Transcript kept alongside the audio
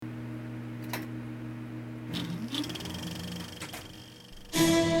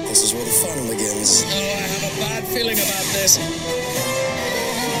This is where the fun begins. Oh, I have a bad feeling about this.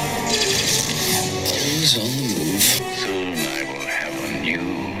 Who's on the move? Soon I will have a new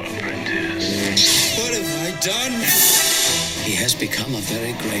apprentice. What have I done? He has become a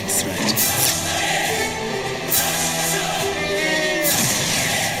very great threat.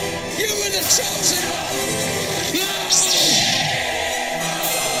 You were the chosen one! No!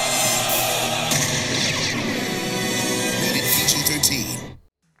 Rated PG-13.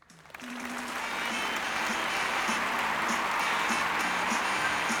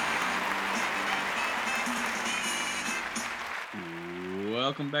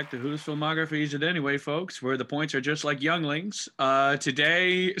 Welcome back to Whose Filmography Is It Anyway, folks, where the points are just like younglings.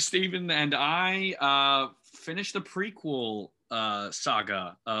 Today, Stephen and I finished the prequel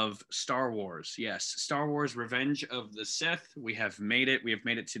saga of Star Wars. Yes, Star Wars Revenge of the Sith. We have made it. We have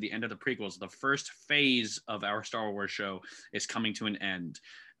made it to the end of the prequels. The first phase of our Star Wars show is coming to an end.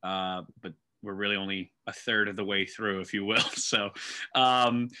 But we're really only a third of the way through, if you will. So,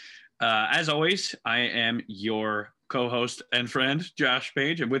 as always, I am your co-host and friend, Josh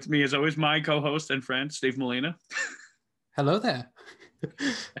Page, and with me, as always, my co-host and friend, Steve Molina. Hello there.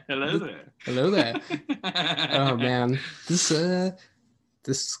 Hello there. Hello there. Oh man, this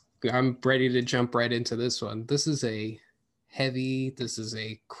I'm ready to jump right into this one. This is a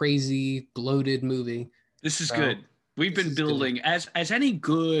crazy, bloated movie. This is good. We've been building as any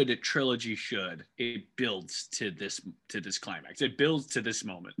good trilogy should. It builds to this climax. It builds to this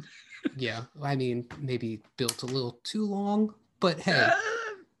moment. Yeah, I mean, maybe built a little too long, but hey,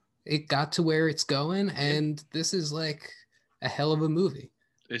 it got to where it's going, and this is like a hell of a movie.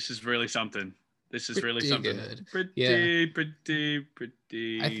 This is really something. This is really Pretty something. good.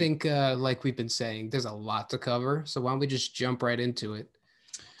 Pretty. I think, like we've been saying, there's a lot to cover, so why don't we just jump right into it?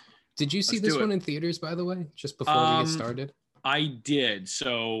 Did you see this one in theaters, by the way, just before we get started? I did.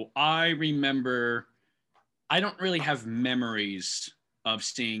 So I remember, I don't really have memories of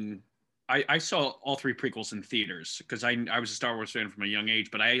seeing. I saw all three prequels in theaters because I was a Star Wars fan from a young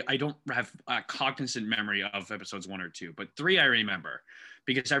age, but I don't have a cognizant memory of episodes 1 or 2. But 3 I remember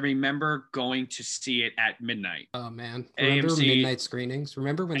because I remember going to see it at midnight. Oh man, remember AMC, midnight screenings?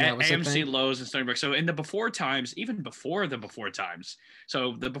 Remember when that was AMC, a thing? Lowe's, and Stony Brook. So in the before times, even before the before times.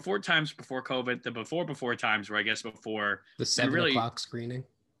 So the before times before COVID, the before times were I guess before the 7 o'clock screening.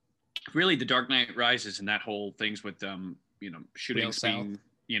 Really, The Dark Knight Rises and that whole things with shootings being.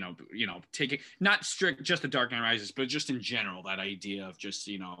 Taking not strict just The Dark Knight Rises, but just in general, that idea of just,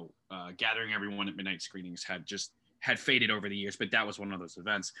 gathering everyone at midnight screenings had faded over the years, but that was one of those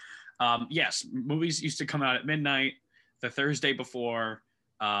events. Yes, movies used to come out at midnight, the Thursday before,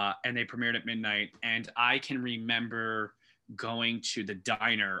 and they premiered at midnight. And I can remember going to the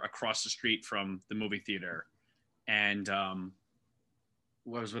diner across the street from the movie theater and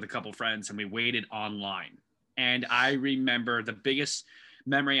was with a couple friends, and we waited online. And I remember the biggest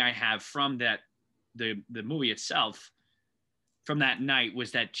memory I have from that the movie itself from that night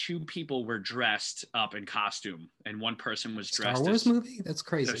was that 2 people were dressed up in costume and one person was dressed Star Wars movie? That's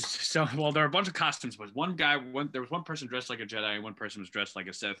crazy. So there were a bunch of costumes, but there was one person dressed like a Jedi and one person was dressed like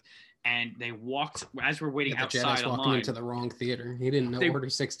a Sith, and they walked as we're waiting outside. Jedi's walking into the wrong theater. He didn't know Order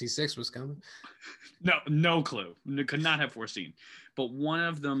 66 was coming. No clue. Could not have foreseen. But one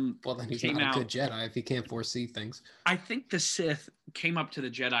of them then he's came not out, a good Jedi if he can't foresee things. I think the Sith came up to the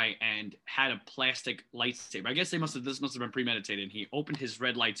Jedi and had a plastic lightsaber. I guess this must have been premeditated. He opened his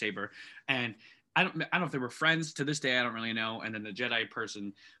red lightsaber, and I don't know if they were friends to this day. I don't really know. And then the Jedi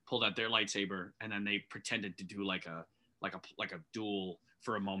person pulled out their lightsaber, and then they pretended to do like a duel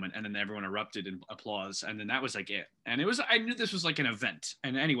for a moment, and then everyone erupted in applause, and then that was like it. And I knew this was like an event.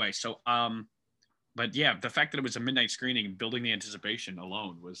 And anyway, so but yeah, the fact that it was a midnight screening and building the anticipation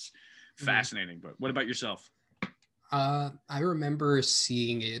alone was fascinating. But what about yourself? I remember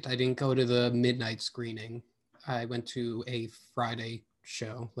seeing it. I didn't go to the midnight screening. I went to a Friday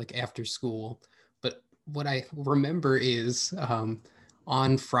show, like after school. But what I remember is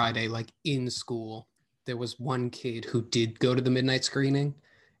on Friday, like in school, there was one kid who did go to the midnight screening,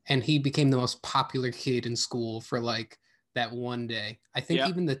 and he became the most popular kid in school for like that one day. I think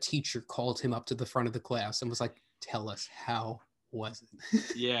even the teacher called him up to the front of the class and was like, "Tell us, how was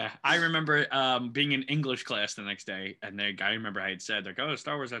it?" Yeah, I remember being in English class the next day, and I remember I had said like, "Oh,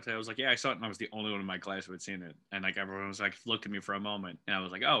 Star Wars that day." I was like, "Yeah, I saw it," and I was the only one in my class who had seen it, and like everyone was like looked at me for a moment, and I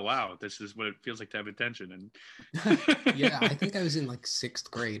was like, "Oh wow, this is what it feels like to have attention." And yeah, I think I was in like 6th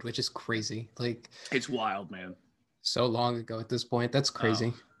grade, which is crazy. Like, it's wild, man. So long ago at this point. That's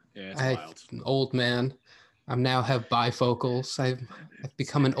crazy. Yeah, it's wild. I'm an old man. I now have bifocals. I've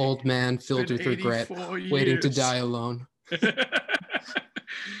become an old man filled with regret, waiting to die alone.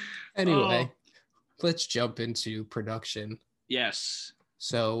 Anyway, let's jump into production. Yes.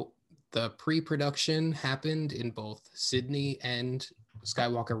 So the pre-production happened in both Sydney and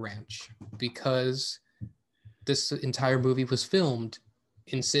Skywalker Ranch because this entire movie was filmed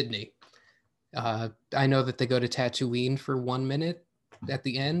in Sydney. I know that they go to Tatooine for 1 minute at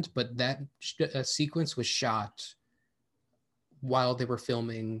the end, but that sequence was shot while they were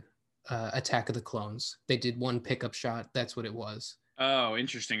filming Attack of the Clones. They did one pickup shot. That's what it was. Oh,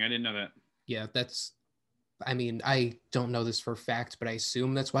 interesting. I didn't know that. Yeah, I don't know this for a fact, but I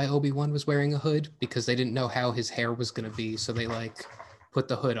assume that's why Obi-Wan was wearing a hood, because they didn't know how his hair was going to be. So they put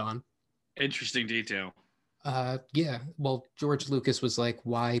the hood on. Interesting detail. Yeah. Well, George Lucas was like,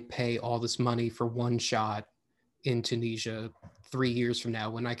 why pay all this money for one shot in Tunisia 3 years from now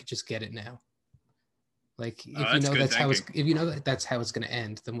when I could just get it now? Like, if you know that's how it's going to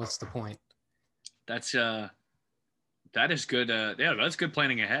end, then what's the point? That is good. Yeah, that's good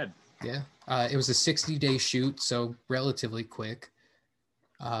planning ahead. Yeah. It was a 60-day shoot, so relatively quick.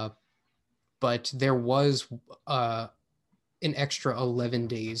 But there was an extra 11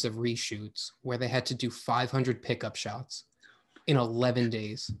 days of reshoots where they had to do 500 pickup shots in 11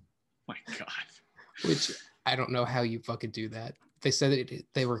 days. My God. Which I don't know how you fucking do that. They said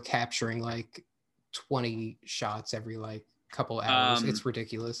they were capturing 20 shots every couple hours. It's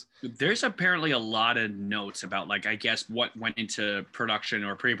ridiculous. There's apparently a lot of notes about I guess what went into production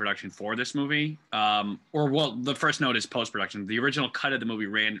or pre-production for this movie. The first note is post-production. The original cut of the movie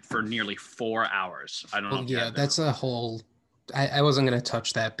ran for nearly 4 hours. I don't know. Yeah, that's a whole. I wasn't gonna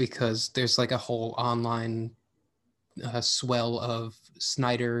touch that because there's a whole online swell of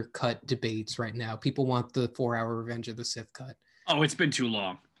Snyder cut debates right now. People want the 4-hour Revenge of the Sith cut. Oh, it's been too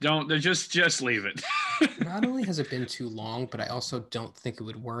long. Just leave it. Not only has it been too long, but I also don't think it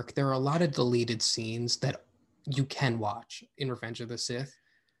would work. There are a lot of deleted scenes that you can watch in Revenge of the Sith,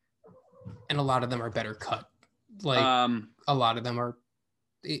 and a lot of them are better cut. A lot of them are.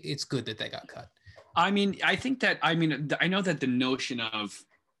 It's good that they got cut. I know that the notion of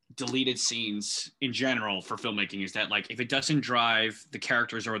deleted scenes in general for filmmaking is that if it doesn't drive the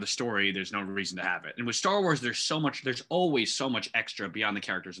characters or the story, there's no reason to have it. And with Star Wars, there's always so much extra beyond the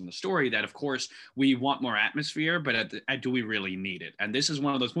characters and the story that of course we want more atmosphere, but do we really need it? And this is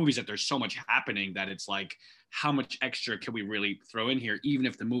one of those movies that there's so much happening that it's how much extra can we really throw in here, even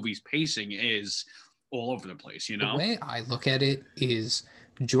if the movie's pacing is all over the place, you know? The way I look at it is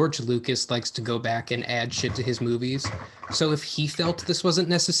George Lucas likes to go back and add shit to his movies. So if he felt this wasn't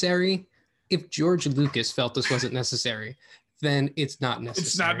necessary, if George Lucas felt this wasn't necessary, then it's not necessary.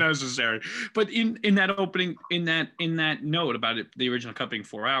 It's not necessary. But in that opening, in that note about it, the original cut being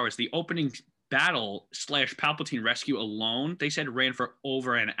 4 hours, the opening battle / Palpatine rescue alone, they said ran for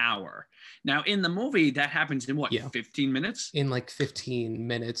over an hour. Now in the movie, that happens in 15 minutes? In 15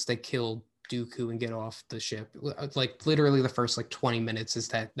 minutes, they killed Dooku and get off the ship. Literally the first 20 minutes is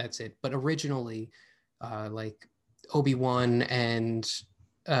that's it. But originally Obi-Wan and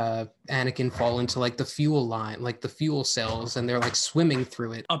Anakin fall into the fuel line, the fuel cells, and they're swimming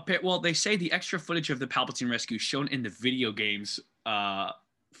through it. Well, they say the extra footage of the Palpatine rescue shown in the video games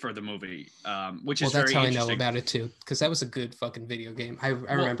for the movie, which is very interesting. That's how I know about it too, because that was a good fucking video game. I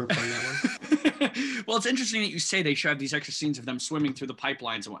remember playing that one. Well, it's interesting that you say they showed these extra scenes of them swimming through the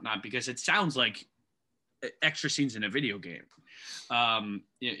pipelines and whatnot, because it sounds like extra scenes in a video game. I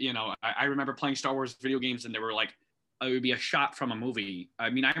remember playing Star Wars video games, and they were it would be a shot from a movie. I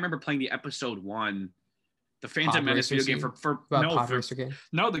remember playing the episode 1, the Phantom Menace video game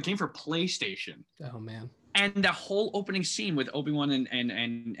the game for PlayStation. Oh man! And the whole opening scene with Obi-Wan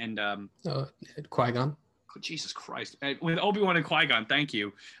and Qui-Gon. Jesus Christ, with Obi-Wan and Qui-Gon, thank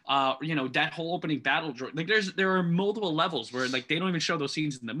you. That whole opening battle, there are multiple levels where they don't even show those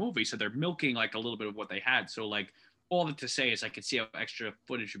scenes in the movie, so they're milking a little bit of what they had. So all that to say is I could see how extra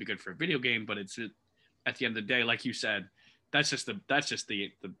footage would be good for a video game, but it's at the end of the day, like you said, that's just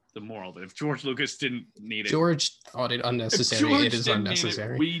the moral of it. If George Lucas didn't need it, George thought it unnecessary. It is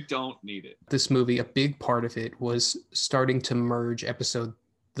unnecessary. We don't need it. This movie, a big part of it was starting to merge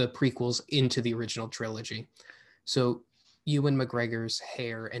the prequels into the original trilogy. So Ewan McGregor's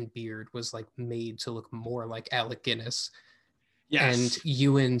hair and beard was made to look more like Alec Guinness. Yes. And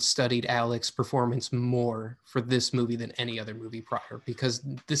Ewan studied Alec's performance more for this movie than any other movie prior, because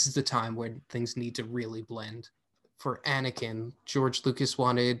this is the time when things need to really blend. For Anakin, George Lucas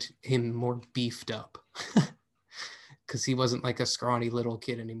wanted him more beefed up because he wasn't a scrawny little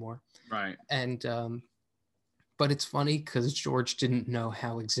kid anymore. Right. And but it's funny because George didn't know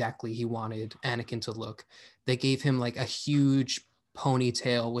how exactly he wanted Anakin to look. They gave him a huge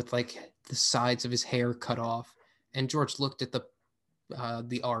ponytail with the sides of his hair cut off. And George looked at the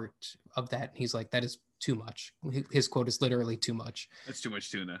the art of that. And he's like, that is too much. His quote is literally too much. That's too much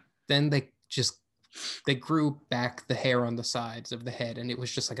tuna. Then they grew back the hair on the sides of the head, and it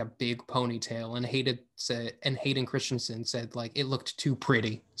was just like a big ponytail. And Hayden Christensen said like it looked too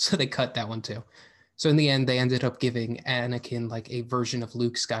pretty, so they cut that one too. So in the end, they ended up giving Anakin like a version of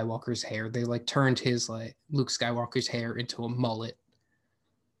Luke Skywalker's hair. They like turned his like Luke Skywalker's hair into a mullet,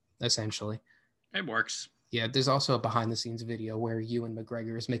 essentially. It works. Yeah, there's also a behind the scenes video where Ewan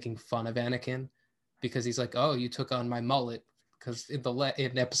McGregor is making fun of Anakin because he's like, "Oh, you took on my mullet," because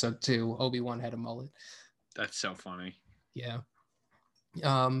in episode 2, Obi-Wan had a mullet. That's so funny. Yeah.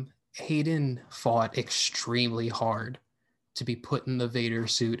 Hayden fought extremely hard to be put in the Vader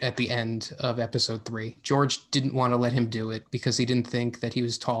suit at the end of episode 3. George didn't want to let him do it because he didn't think that he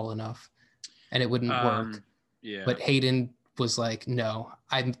was tall enough and it wouldn't work. Yeah. But Hayden was like, no,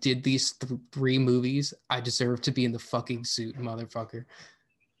 I did these 3 movies. I deserve to be in the fucking suit, motherfucker.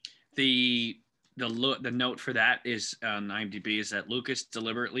 The note for that is on IMDb is that Lucas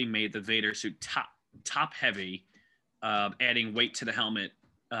deliberately made the Vader suit top heavy, adding weight to the helmet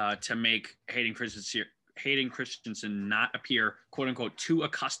to make Hayden Christensen not appear, quote unquote, too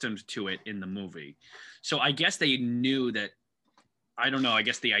accustomed to it in the movie. So I guess they knew that, I don't know, I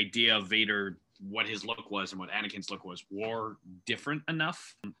guess the idea of Vader, what his look was and what Anakin's look was, were different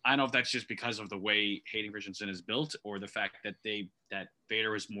enough. I don't know if that's just because of the way Hayden Christensen is built or the fact that that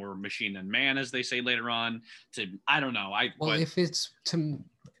Vader is more machine than man, as they say later on. I don't know.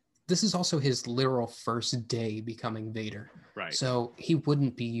 This is also his literal first day becoming Vader. Right. So he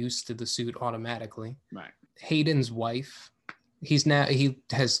wouldn't be used to the suit automatically. Right. Hayden's wife, he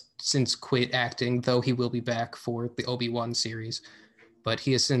has since quit acting, though he will be back for the Obi-Wan series, but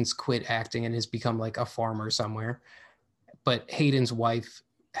he has since quit acting and has become like a farmer somewhere. But Hayden's wife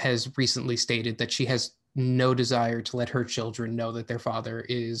has recently stated that she has no desire to let her children know that their father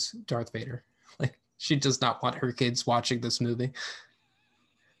is Darth Vader. Like, she does not want her kids watching this movie.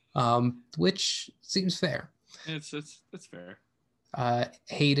 Which seems fair. It's fair.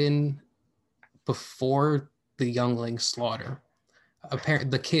 Hayden, before the youngling slaughter, apparently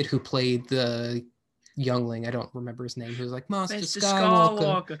the kid who played the youngling, I don't remember his name, he was like, Master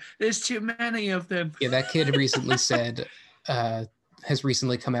Skywalker. There's too many of them. Yeah, that kid recently said, has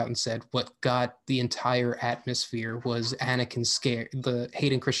recently come out and said what got the entire atmosphere was Anakin scared, the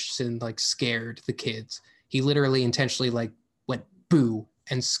Hayden Christensen like scared the kids. He literally intentionally like went boo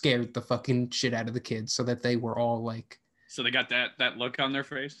and scared the fucking shit out of the kids so that they were all like. So they got that look on their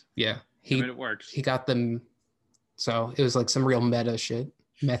face? Yeah. It works. He got them. So it was like some real meta shit,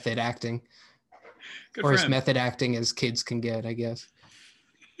 method acting. Good or as him. method acting as kids can get, I guess.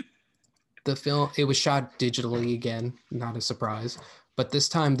 The film, it was shot digitally again, not a surprise. But this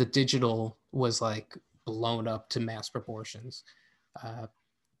time the digital was like blown up to mass proportions.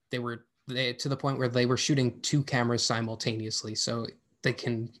 They to the point where they were shooting 2 cameras simultaneously. So they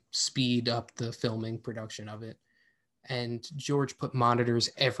can speed up the filming production of it. And George put monitors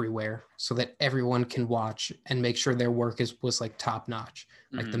everywhere so that everyone can watch and make sure their work was like top notch.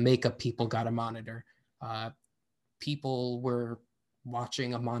 Like the makeup people got a monitor. People were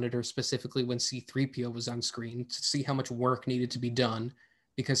watching a monitor specifically when C-3PO was on screen to see how much work needed to be done,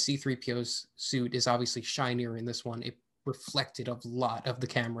 because C-3PO's suit is obviously shinier in this one. It reflected a lot of the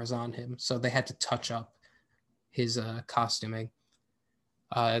cameras on him. So they had to touch up his costuming.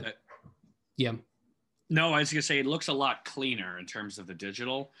 Yeah. No, I was gonna say it looks a lot cleaner in terms of the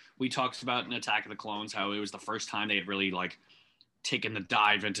digital. We talked about in Attack of the Clones how it was the first time they had really like taken the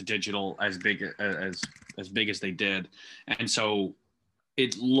dive into digital as big as they did, and so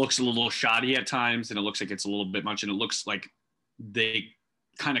it looks a little shoddy at times, and it looks like it's a little bit much, and it looks like they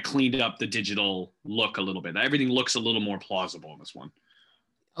kind of cleaned up the digital look a little bit. Everything looks a little more plausible in this one.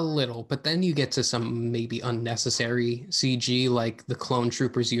 A little, but then you get to some maybe unnecessary CG, like the clone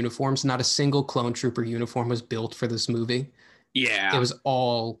troopers' uniforms. Not a single clone trooper uniform was built for this movie. Yeah. It was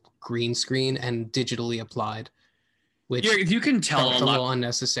all green screen and digitally applied, which you can tell a little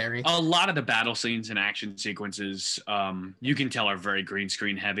unnecessary. A lot of the battle scenes and action sequences, you can tell are very green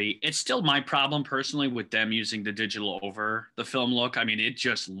screen heavy. It's still my problem personally with them using the digital over the film look. I mean, it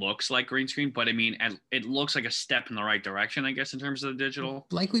just looks like green screen, but I mean, it looks like a step in the right direction, I guess, in terms of the digital.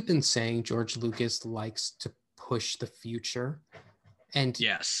 Like we've been saying, George Lucas likes to push the future, and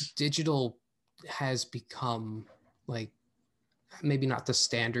yes, digital has become like maybe not the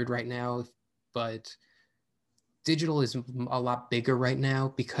standard right now, but digital is a lot bigger right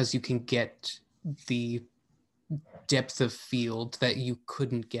now because you can get the depth of field that you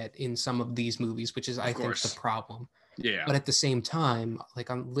couldn't get in some of these movies, which is, I think, the problem. Yeah. But at the same time, like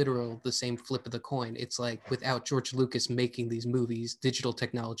on literal the same flip of the coin, it's like without George Lucas making these movies, digital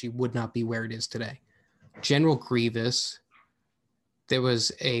technology would not be where it is today. General Grievous, there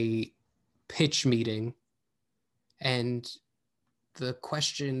was a pitch meeting, and the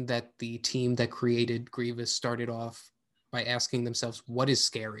question that the team that created Grievous started off by asking themselves, what is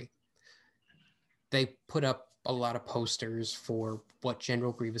scary? They put up a lot of posters for what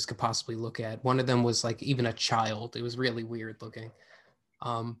General Grievous could possibly look at. One of them was like even a child. It was really weird looking.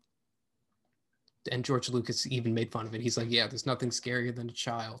 And George Lucas even made fun of it. He's like, yeah, there's nothing scarier than a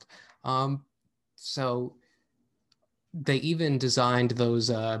child. So they even designed those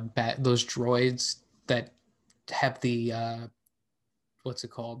droids that have the what's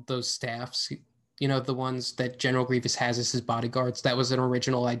it called? Those staffs, you know, the ones that General Grievous has as his bodyguards. That was an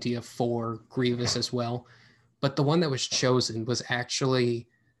original idea for Grievous as well. But the one that was chosen was actually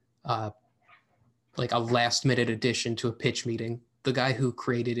like a last minute addition to a pitch meeting. The guy who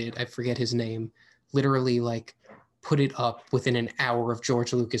created it, I forget his name, literally like put it up within an hour of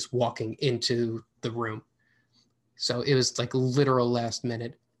George Lucas walking into the room. So it was like literal last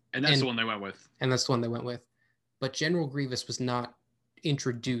minute. And that's the one they went with. And that's the one they went with. But General Grievous was not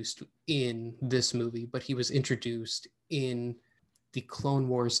introduced in this movie, but he was introduced in the Clone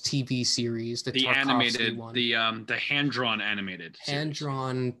Wars TV series, the Tarkovsky animated one. the hand-drawn animated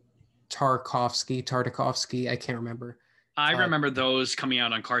hand-drawn Tartakovsky, I can't remember. I remember those coming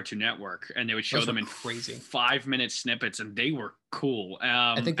out on Cartoon Network, and they would show them in crazy 5-minute snippets, and they were cool.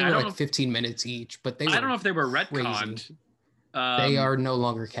 I think they were like 15 minits each, but I don't know if they were retconned. They are no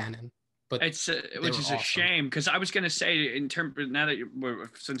longer canon. But it's which is awesome. A shame, because I was going to say, in terms, now that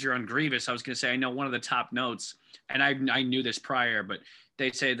since you're on Grievous, I was going to say I know one of the top notes, and I knew this prior, but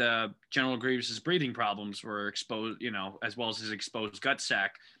they say the General Grievous's breathing problems were exposed, you know, as well as his exposed gut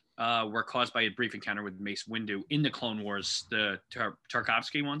sac, were caused by a brief encounter with Mace Windu in the Clone Wars, the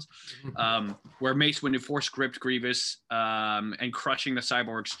Tarkovsky ones, where Mace Windu force-gripped Grievous and crushing the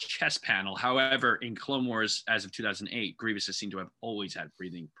cyborg's chest panel. However, in Clone Wars, as of 2008, Grievous is seen to have always had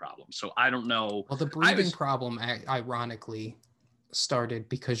breathing problems. So I don't know. Well, the breathing problem, ironically, started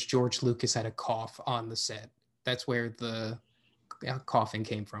because George Lucas had a cough on the set. That's where the coughing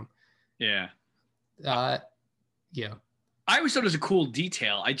came from. Yeah. Yeah. I always thought it was a cool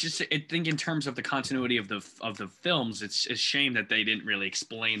detail. I think in terms of the continuity of the films, it's a shame that they didn't really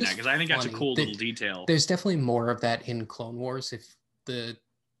explain that, because I think that's a cool little detail. There's definitely more of that in Clone Wars. If the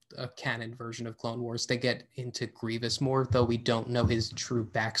canon version of Clone Wars, they get into Grievous more, though we don't know his true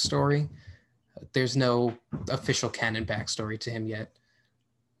backstory. There's no official canon backstory to him yet,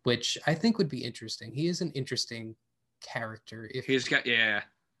 which I think would be interesting. He is an interesting character.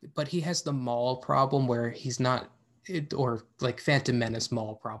 But he has the Maul problem where he's not. Or like Phantom Menace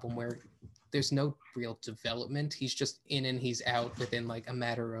Maul problem, where there's no real development. He's just in and he's out within like a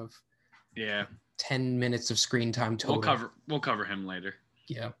matter of 10 minutes of screen time total. We'll cover him later.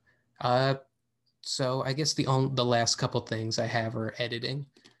 Yeah. So I guess the last couple things I have are editing.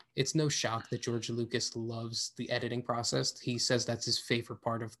 It's no shock that George Lucas loves the editing process. He says that's his favorite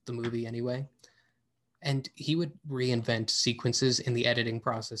part of the movie anyway. And he would reinvent sequences in the editing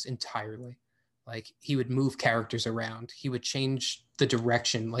process entirely. Like he would move characters around. He would change the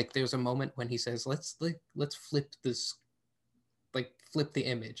direction. Like there's a moment when he says, let's flip this, like flip the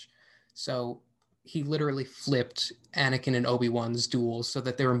image. So he literally flipped Anakin and Obi-Wan's duels so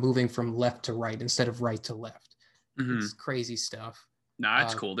that they were moving from left to right instead of right to left. Mm-hmm. It's crazy stuff. No,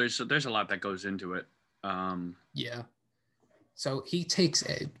 that's cool. There's a lot that goes into it. Yeah. So he takes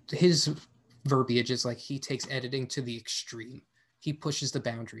his verbiage is like he takes editing to the extreme. He pushes the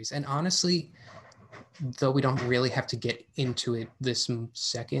boundaries. And honestly, though we don't really have to get into it this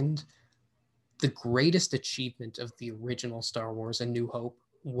second, the greatest achievement of the original Star Wars, A New Hope,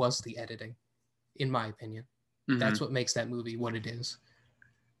 was the editing, in my opinion. Mm-hmm. That's what makes that movie what it is.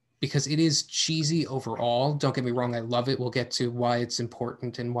 Because it is cheesy overall. Don't get me wrong, I love it. We'll get to why it's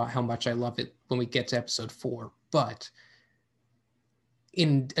important and how much I love it when we get to episode 4. But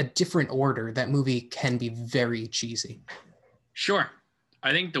in a different order, that movie can be very cheesy. Sure.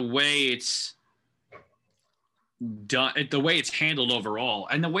 I think the way it's done, the way it's handled overall,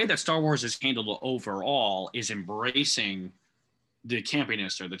 and the way that Star Wars is handled overall is embracing the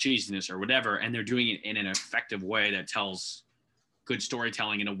campiness or the cheesiness or whatever, and they're doing it in an effective way that tells good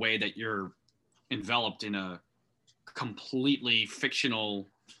storytelling in a way that you're enveloped in a completely fictional,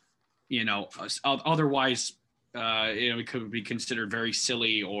 otherwise, it could be considered very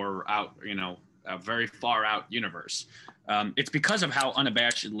silly or out, a very far out universe. It's because of how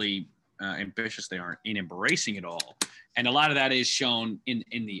unabashedly ambitious they are in embracing it all. And a lot of that is shown in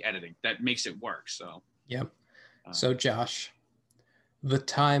the editing that makes it work. So, yep. So, Josh, the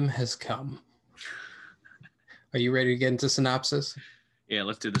time has come. Are you ready to get into synopsis? Yeah,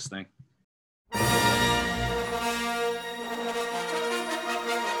 let's do this thing.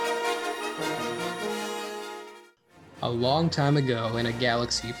 A long time ago, in a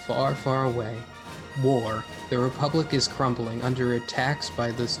galaxy far, far away, war, the Republic is crumbling under attacks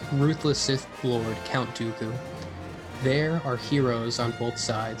by the ruthless Sith Lord Count Dooku. There are heroes on both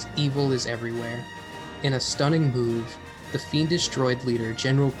sides. Evil is everywhere. In a stunning move, the fiendish droid leader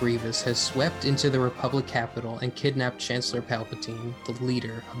General Grievous has swept into the Republic capital and kidnapped Chancellor Palpatine, the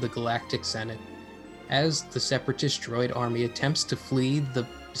leader of the Galactic Senate. As the separatist droid army attempts to flee the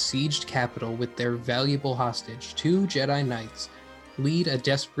besieged capital with their valuable hostage, 2 Jedi Knights lead a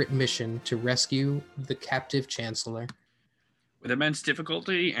desperate mission to rescue the captive Chancellor. With immense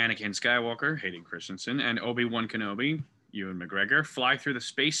difficulty, Anakin Skywalker, Hayden Christensen, and Obi-Wan Kenobi, Ewan McGregor, fly through the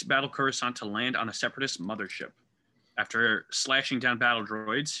space battle Coruscant to land on a separatist mothership. After slashing down battle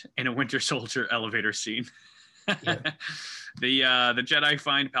droids in a Winter Soldier elevator scene, Yeah. the Jedi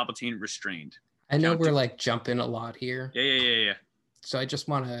find Palpatine restrained. I know we're like jumping a lot here. Yeah. So I just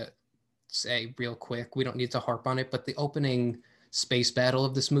want to say real quick, we don't need to harp on it, but the opening space battle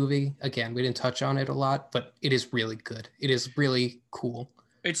of this movie, again, we didn't touch on it a lot, but it is really good. It is really cool.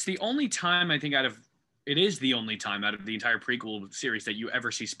 It's the only time it is the only time out of the entire prequel series that you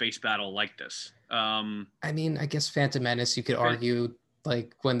ever see space battle like this. I mean, I guess Phantom Menace, you could argue,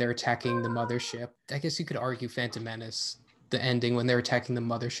 like when they're attacking the mothership. I guess you could argue Phantom Menace, the ending when they're attacking the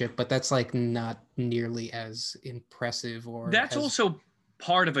mothership, but that's like not nearly as impressive. Or that's also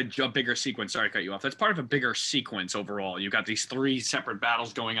part of a bigger sequence. Sorry to cut you off. That's part of a bigger sequence overall. You've got these 3 separate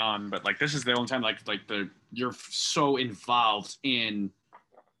battles going on, but like this is the only time you're so involved in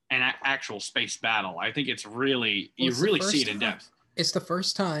an actual space battle. I think it's really you really see it in depth. It's the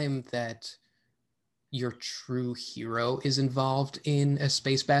first time that your true hero is involved in a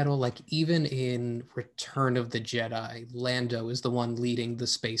space battle. Like even in Return of the Jedi, Lando is the one leading the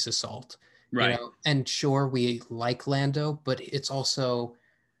space assault. Right. You know? And sure, we like Lando, but it's also,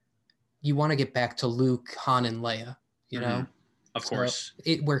 you want to get back to Luke, Han, and Leia, you know? Of course.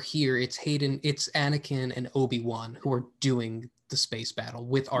 We're here. It's Hayden, it's Anakin and Obi-Wan who are doing the space battle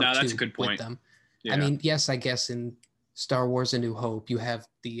with R2 that's a good point. with them. Yeah. I mean, yes, I guess in Star Wars: A New Hope, you have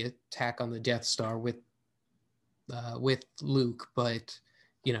the attack on the Death Star with Luke, but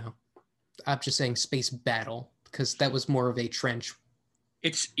you know, I'm just saying space battle because that was more of a trench.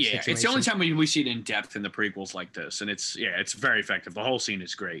 It's the only time we see it in depth in the prequels like this, and it's very effective. The whole scene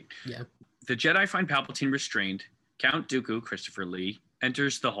is great. Yeah. The Jedi find Palpatine restrained. Count Dooku, Christopher Lee,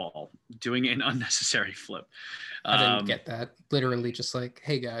 enters the hall, doing an unnecessary flip. I didn't get that. Literally just like,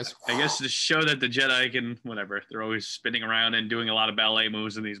 hey guys. I guess to show that the Jedi can, whatever, they're always spinning around and doing a lot of ballet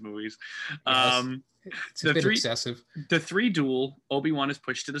moves in these movies. Yes. It's a bit excessive. The 3 duel, Obi-Wan is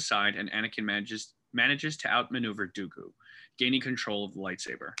pushed to the side and Anakin manages to outmaneuver Dooku, gaining control of the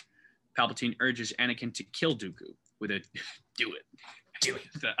lightsaber. Palpatine urges Anakin to kill Dooku with a do it.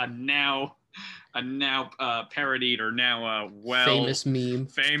 A now parodied or now famous meme,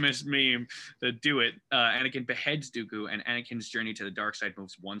 the do it. Anakin beheads Dooku and Anakin's journey to the dark side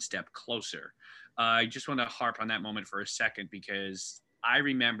moves one step closer. I just want to harp on that moment for a second because I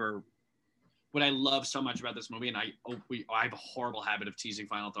remember what I love so much about this movie, and I have a horrible habit of teasing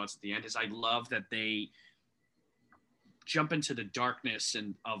final thoughts at the end, is I love that they jump into the darkness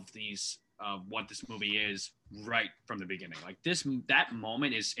and of these what this movie is right from the beginning. Like that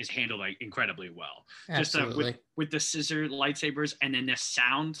moment is handled like incredibly well. Absolutely. Just with the scissor lightsabers and then the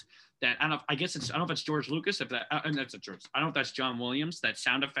sound that I don't know if it's George Lucas, that's I don't know if that's John Williams, that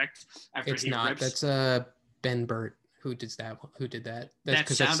sound effect after it's he not rips. That's Ben Burt who did that.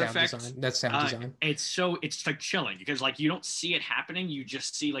 That's sound effect design. That's sound design. It's like chilling because like you don't see it happening, you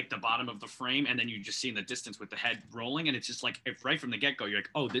just see like the bottom of the frame and then you just see in the distance with the head rolling, and it's just like if right from the get-go you're like,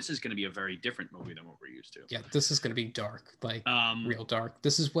 oh, this is going to be a very different movie than what we're used to. Yeah, this is going to be dark, like real dark.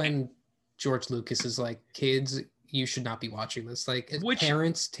 This is when George Lucas is like, kids, you should not be watching this. Like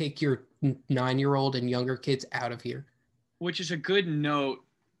parents, take your 9-year-old and younger kids out of here. Which is a good note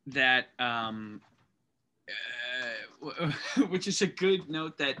that which is a good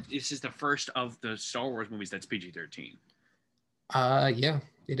note that this is the first of the Star Wars movies that's PG-13. Yeah,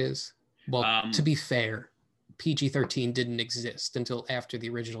 it is. Well, to be fair, PG-13 didn't exist until after the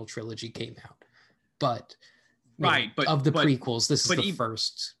original trilogy came out. But Right, but of the prequels, this is the but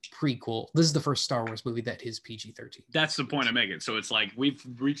first prequel. This is the first Star Wars movie that is PG-13. That's the point I'm making. So it's like we've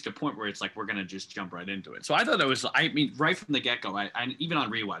reached a point where it's like we're gonna just jump right into it. So I thought that was, I mean, right from the get-go, I even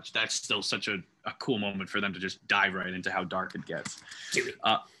on rewatch, that's still such a cool moment for them to just dive right into how dark it gets.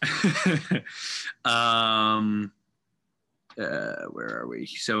 Where are we?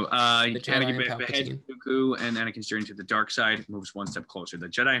 So Anakin beheads Dooku, and Anakin's journey to the dark side moves one step closer. The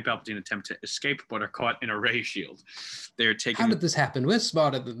Jedi and Palpatine attempt to escape, but are caught in a ray shield. They are taken. How did this happen? We're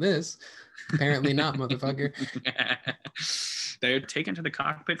smarter than this. Apparently not, motherfucker. They are taken to the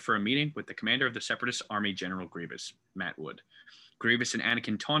cockpit for a meeting with the commander of the Separatist Army, General Grievous, Matt Wood. Grievous and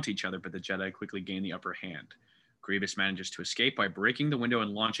Anakin taunt each other, but the Jedi quickly gain the upper hand. Grievous manages to escape by breaking the window and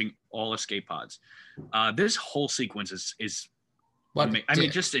launching all escape pods. This whole sequence is I mean,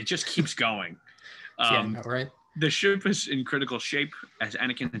 it just keeps going. Yeah, no, right? The ship is in critical shape as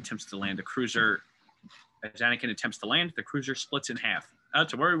Anakin attempts to land the cruiser. The cruiser splits in half. Not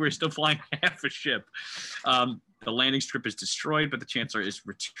to worry, we're still flying half a ship. The landing strip is destroyed, but the Chancellor is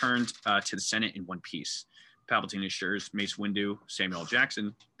returned to the Senate in one piece. Palpatine assures Mace Windu, Samuel L.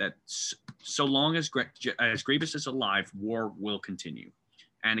 Jackson, that so long as Grievous is alive, war will continue.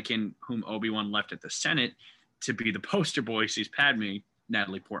 Anakin, whom Obi-Wan left at the Senate to be the poster boy, sees Padme,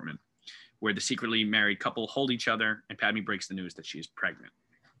 Natalie Portman, where the secretly married couple hold each other, and Padme breaks the news that she is pregnant.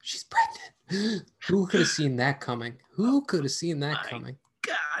 She's pregnant. Who could have seen that coming? Coming?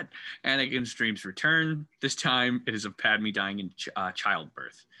 God. Anakin's dreams return. This time, it is of Padme dying in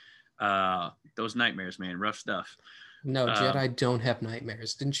childbirth. Those nightmares, man, rough stuff. No, Jedi don't have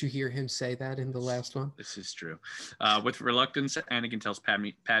nightmares. Didn't you hear him say that in the last one? This is true. With reluctance, Anakin tells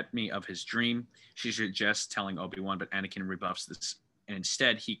Padme of his dream. She suggests telling Obi-Wan, but Anakin rebuffs this, and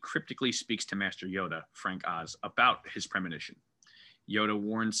instead he cryptically speaks to Master Yoda, Frank Oz, about his premonition. Yoda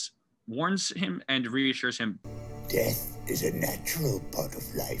warns him and reassures him, "Death is a natural part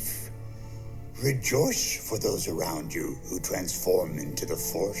of life. Rejoice for those around you who transform into the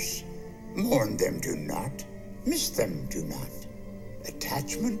Force. Mourn them, do not. Miss them, do not.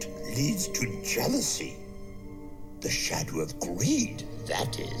 Attachment leads to jealousy. The shadow of greed,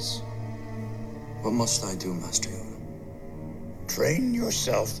 that is." What must I do, Master Yoda? Train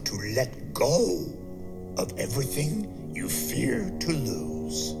yourself to let go of everything you fear to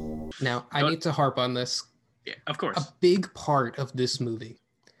lose. Now, I need to harp on this. Yeah, of course. A big part of this movie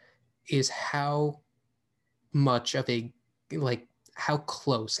is how much of how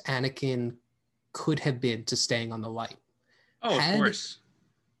close Anakin could have been to staying on the light. Oh, of course.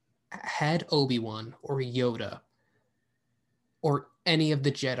 Had Obi-Wan or Yoda or any of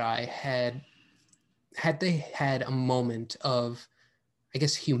the Jedi had they had a moment of, I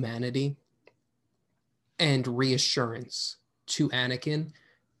guess, humanity and reassurance to Anakin,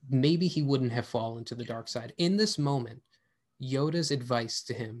 maybe he wouldn't have fallen to the dark side. In this moment, Yoda's advice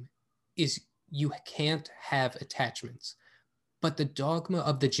to him is you can't have attachments. But the dogma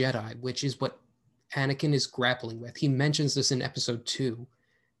of the Jedi, which is what Anakin is grappling with, he mentions this in episode 2,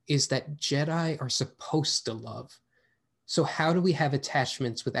 is that Jedi are supposed to love. So how do we have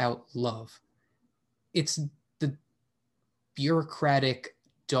attachments without love? It's the bureaucratic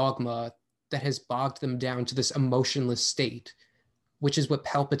dogma that has bogged them down to this emotionless state, which is what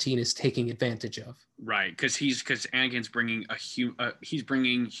Palpatine is taking advantage of. Right, because Anakin's bringing he's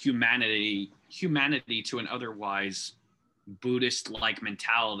bringing humanity to an otherwise Buddhist-like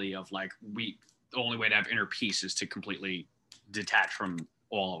mentality of like the only way to have inner peace is to completely detach from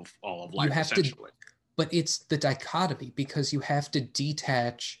all of life, essentially. But it's the dichotomy, because you have to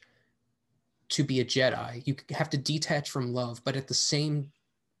detach to be a Jedi. You have to detach from love, but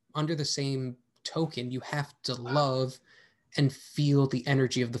under the same token, you have to love and feel the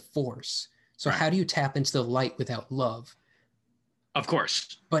energy of the Force. So How do you tap into the light without love? Of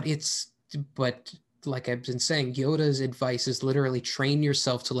course. But like I've been saying, Yoda's advice is literally train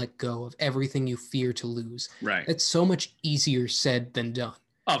yourself to let go of everything you fear to lose. Right. It's so much easier said than done.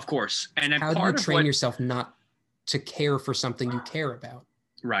 Of course. And how do you train yourself not to care for something you care about?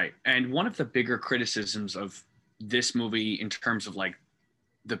 Right. And one of the bigger criticisms of this movie in terms of like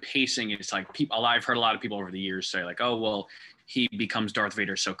the pacing is like I've heard a lot of people over the years say like, oh, well, he becomes Darth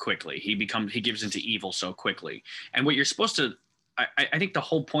Vader so quickly. He gives into evil so quickly. And what you're supposed to, I think the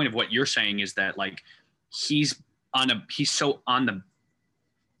whole point of what you're saying is that like he's in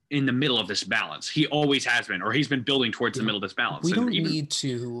the middle of this balance. He always has been, or he's been building towards the middle of this balance. We'll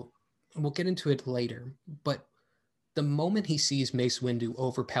get into it later, but the moment he sees Mace Windu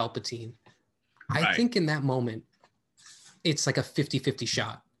over Palpatine, I think in that moment, it's like a 50-50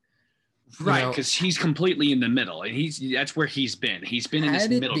 shot. Right, because he's completely in the middle, and that's where he's been. He's been in this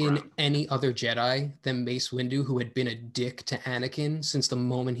middle ground. Had it been any other Jedi than Mace Windu, who had been a dick to Anakin since the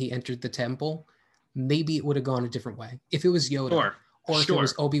moment he entered the temple, maybe it would have gone a different way. If it was Yoda, or if it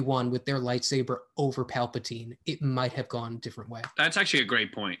was Obi-Wan with their lightsaber over Palpatine, it might have gone a different way. That's actually a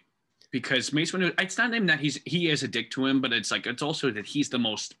great point, because Mace Windu, it's not even that he is a dick to him, but it's also that he's the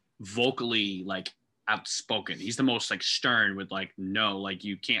most vocally outspoken. He's the most stern with no,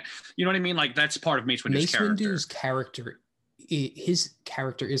 you can't, you know what I mean? That's part of Mace Windu's character. Windu's character, his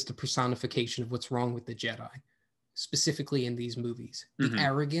character is the personification of what's wrong with the Jedi, specifically in these movies. The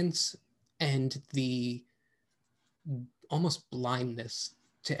arrogance and the almost blindness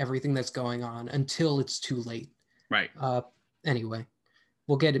to everything that's going on until it's too late. Right. Anyway,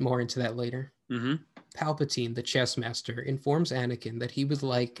 we'll get more into that later. Palpatine, the chess master, informs Anakin that he would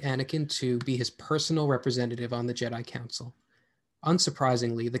like Anakin to be his personal representative on the Jedi Council.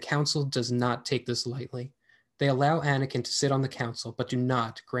 Unsurprisingly, the Council does not take this lightly. They allow Anakin to sit on the Council, but do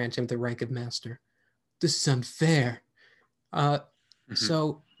not grant him the rank of master. This is unfair.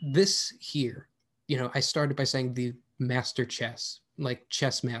 So this here, I started by saying the master chess,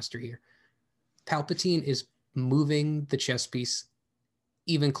 chess master here. Palpatine is moving the chess piece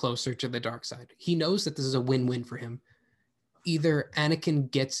even closer to the dark side. He knows that this is a win-win for him. Either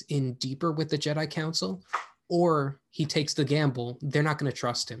Anakin gets in deeper with the Jedi Council, or he takes the gamble. They're not going to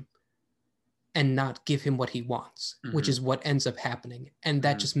trust him and not give him what he wants, which is what ends up happening. And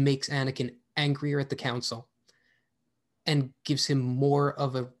that just makes Anakin angrier at the Council and gives him more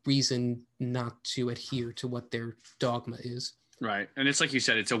of a reason not to adhere to what their dogma is. Right. And it's like you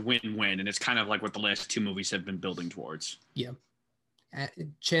said, it's a win-win, and it's kind of like what the last two movies have been building towards. Yeah.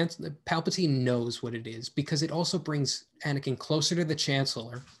 Palpatine knows what it is, because it also brings Anakin closer to the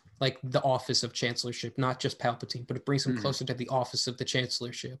Chancellor, the office of Chancellorship, not just Palpatine, but it brings him closer to the office of the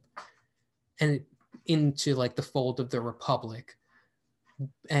Chancellorship and into the fold of the Republic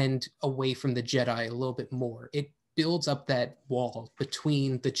and away from the Jedi a little bit more. It builds up that wall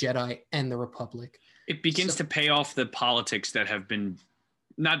between the Jedi and the Republic. It begins to pay off the politics that have been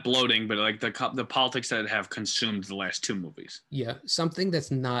not bloating, but the politics that have consumed the last two movies. Yeah, something that's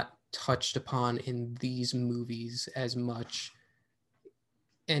not touched upon in these movies as much,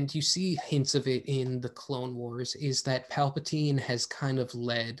 and you see hints of it in the Clone Wars, is that Palpatine has kind of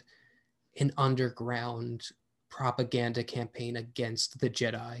led an underground propaganda campaign against the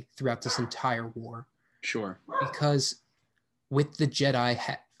Jedi throughout this entire war. Sure. Because with the Jedi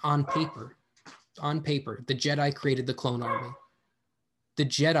on paper, the Jedi created the clone army. The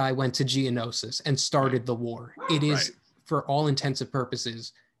Jedi went to Geonosis and started the war. It is, for all intents and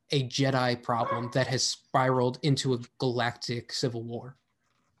purposes, a Jedi problem that has spiraled into a galactic civil war.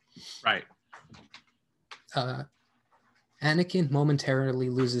 Right. Anakin momentarily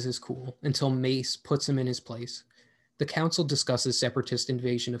loses his cool until Mace puts him in his place. The Council discusses separatist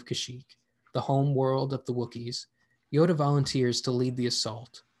invasion of Kashyyyk, the home world of the Wookiees. Yoda volunteers to lead the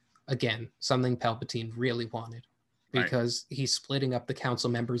assault. Again, something Palpatine really wanted, because he's splitting up the Council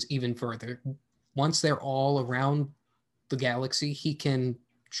members even further. Once they're all around the galaxy, he can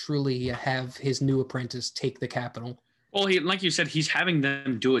truly have his new apprentice take the capital. Well, like you said, he's having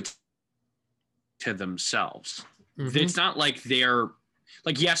them do it to themselves. It's not like they're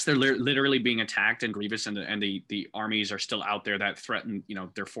yes, they're literally being attacked, and Grievous and the armies are still out there that threaten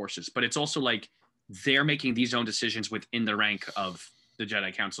their forces, but it's also they're making these own decisions within the rank of the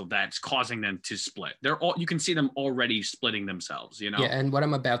Jedi Council that's causing them to split. You can see them already splitting themselves, Yeah, and what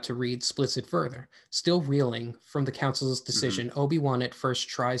I'm about to read splits it further. Still reeling from the Council's decision, Obi-Wan at first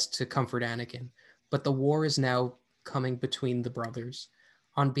tries to comfort Anakin, but the war is now coming between the brothers.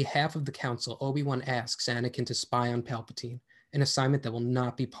 On behalf of the Council, Obi-Wan asks Anakin to spy on Palpatine, an assignment that will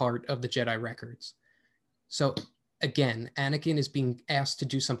not be part of the Jedi records. So again, Anakin is being asked to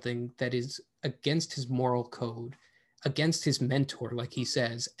do something that is against his moral code, against his mentor, like he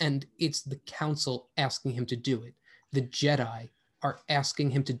says, and it's the Council asking him to do it. The Jedi are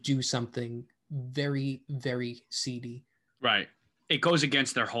asking him to do something very, very seedy. Right. It goes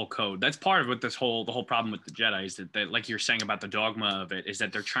against their whole code. That's part of what the whole problem with the Jedi is that like you're saying about the dogma of it, is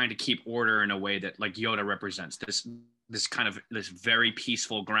that they're trying to keep order in a way that Yoda represents this kind of this very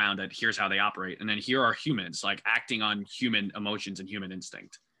peaceful ground, that here's how they operate. And then here are humans acting on human emotions and human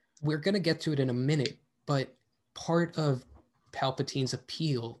instinct. We're going to get to it in a minute, but part of Palpatine's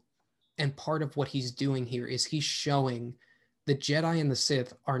appeal and part of what he's doing here is he's showing the Jedi and the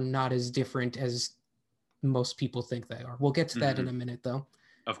Sith are not as different as most people think they are. We'll get to that in a minute, though.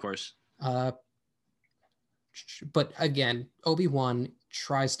 Of course. But again, Obi-Wan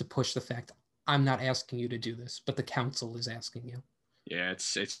tries to push the fact, I'm not asking you to do this, but the Council is asking you. Yeah,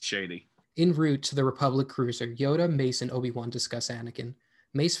 it's shady. En route to the Republic cruiser, Yoda, Mace, and Obi-Wan discuss Anakin.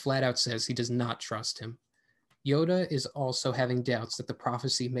 Mace flat out says he does not trust him. Yoda is also having doubts that the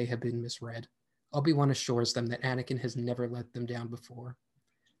prophecy may have been misread. Obi-Wan assures them that Anakin has never let them down before.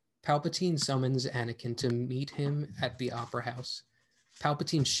 Palpatine summons Anakin to meet him at the Opera House.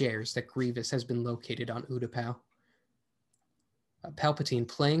 Palpatine shares that Grievous has been located on Utapau. Palpatine,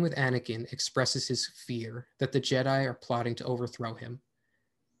 playing with Anakin, expresses his fear that the Jedi are plotting to overthrow him.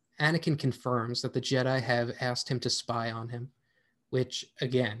 Anakin confirms that the Jedi have asked him to spy on him, which,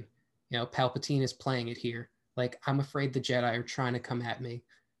 again, Palpatine is playing it here. Like, I'm afraid the Jedi are trying to come at me.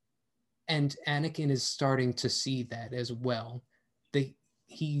 And Anakin is starting to see that as well.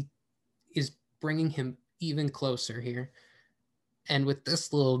 He is bringing him even closer here. And with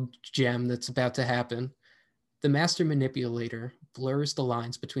this little gem that's about to happen, the Master Manipulator blurs the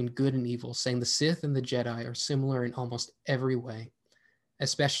lines between good and evil, saying the Sith and the Jedi are similar in almost every way,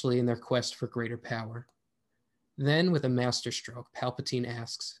 especially in their quest for greater power. Then, with a masterstroke, Palpatine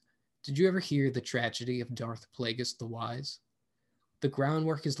asks, "Did you ever hear the tragedy of Darth Plagueis the Wise?" The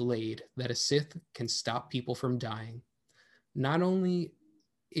groundwork is laid that a Sith can stop people from dying. Not only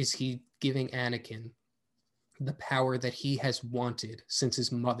is he giving Anakin the power that he has wanted since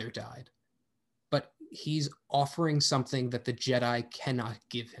his mother died, but he's offering something that the Jedi cannot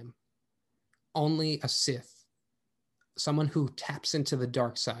give him. Only a Sith, someone who taps into the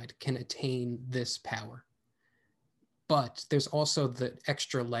dark side, can attain this power. But there's also the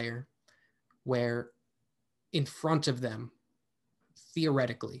extra layer where in front of them,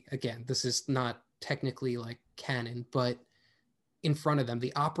 theoretically, again, this is not technically like canon, but in front of them,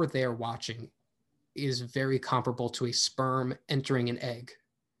 the opera they're watching is very comparable to a sperm entering an egg.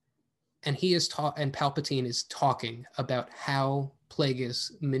 And and Palpatine is talking about how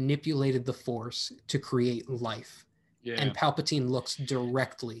Plagueis manipulated the Force to create life. Yeah. And Palpatine looks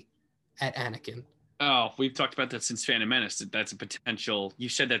directly at Anakin. Oh, we've talked about that since Phantom Menace. That's a potential. You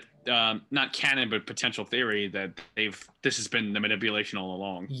said that not canon, but potential theory that this has been the manipulation all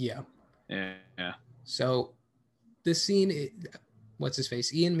along. Yeah. Yeah. So this scene, what's his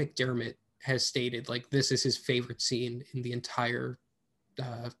face? Ian McDermott has stated like this is his favorite scene in the entire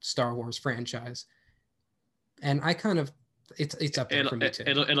Star Wars franchise, and I kind of it's up there for me too.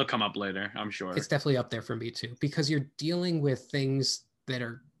 It'll come up later, I'm sure. It's definitely up there for me too, because you're dealing with things that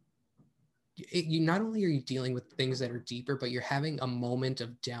are. You not only are you dealing with things that are deeper, but you're having a moment of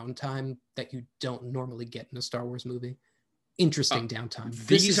downtime that you don't normally get in a Star Wars movie. Interesting downtime.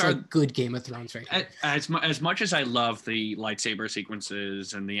 This is like good Game of Thrones right here. As much as I love the lightsaber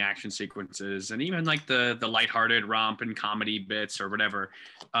sequences and the action sequences and even like the lighthearted romp and comedy bits or whatever,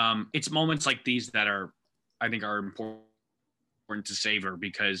 it's moments like these that I think are important to savor,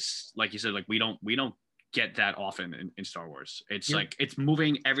 because like you said, like we don't get that often in Star Wars. It's like it's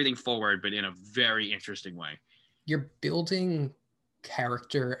moving everything forward, but in a very interesting way. You're building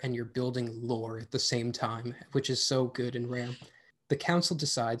character and you're building lore at the same time, which is so good and rare. The council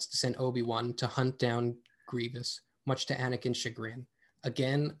decides to send Obi-Wan to hunt down Grievous, much to Anakin's chagrin.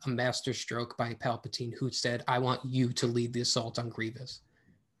 Again, a master stroke by Palpatine, who said, "I want you to lead the assault on Grievous."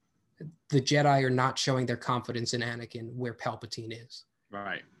 The Jedi are not showing their confidence in Anakin where Palpatine is.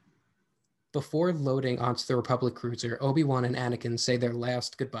 Right. Before loading onto the Republic cruiser, Obi-Wan and Anakin say their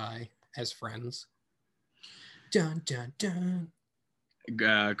last goodbye as friends. Dun, dun, dun.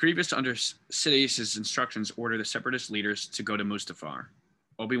 Grievous, under Sidious's instructions, order the Separatist leaders to go to Mustafar.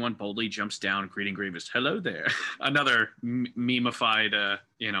 Obi-Wan boldly jumps down, greeting Grievous. "Hello there." Another memeified,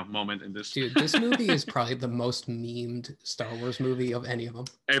 moment in this. Dude, this movie is probably the most memed Star Wars movie of any of them.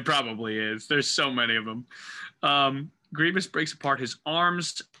 It probably is. There's so many of them. Grievous breaks apart his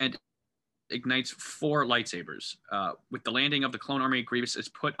arms and ignites 4 lightsabers. With the landing of the clone army, Grievous is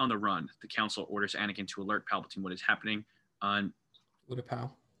put on the run. The council orders Anakin to alert Palpatine what is happening on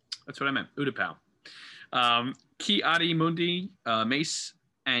Utapau. That's what I meant. Utapau. Ki Adi Mundi, Mace,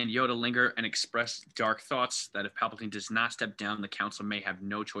 and Yoda linger and express dark thoughts that if Palpatine does not step down, the council may have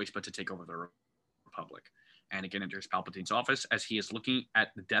no choice but to take over the Republic. Anakin enters Palpatine's office as he is looking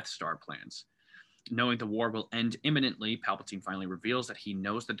at the Death Star plans. Knowing the war will end imminently, Palpatine finally reveals that he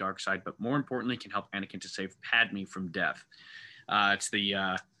knows the dark side, but more importantly, can help Anakin to save Padme from death. That's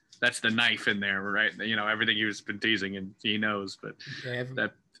the knife in there, right? Everything he's been teasing, and he knows, but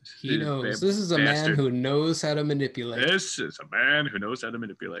he knows. This is a man who knows how to manipulate. This is a man who knows how to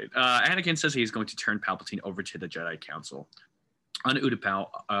manipulate. Anakin says he's going to turn Palpatine over to the Jedi Council. On Utapau,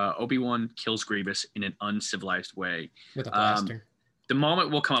 Obi-Wan kills Grievous in an uncivilized way. With a blaster. The moment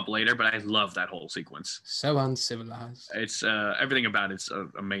will come up later, but I love that whole sequence. So uncivilized. It's everything about it's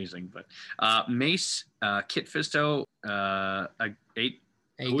amazing. But Mace, Kit Fisto, Aiden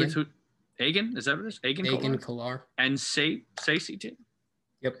Aegon, is that what it is? Aegon Aegon Kalar? Kalar. And Cersei too.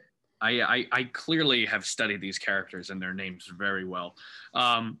 Yep. I clearly have studied these characters and their names very well.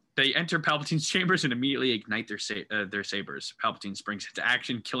 They enter Palpatine's chambers and immediately ignite their sabers. Palpatine springs into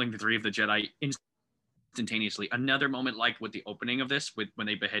action, killing the 3 of the Jedi instantaneously. Another moment like with the opening of this, when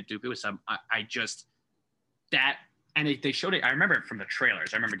they behead Dooku, was and they showed it. I remember it from the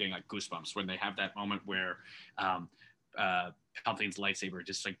trailers. I remember getting like goosebumps when they have that moment where Palpatine's lightsaber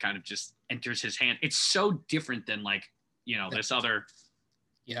just like kind of just enters his hand. It's so different than like, this other.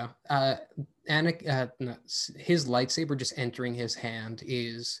 Yeah. His lightsaber just entering his hand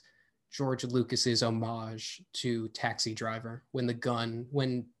is George Lucas's homage to Taxi Driver when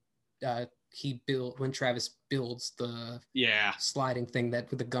Travis builds the sliding thing that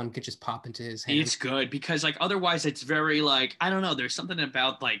with the gun could just pop into his hand. It's good because like otherwise it's very like, I don't know, there's something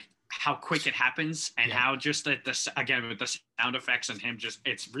about like how quick it happens and how just the again with the sound effects and him just,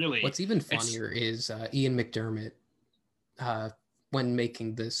 it's really. What's even funnier is Ian McDermott when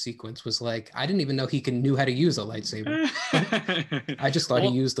making this sequence was like, I didn't even know he knew how to use a lightsaber. I just thought he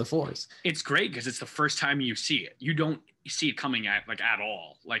used the Force. It's great because it's the first time you see it. You don't see it coming at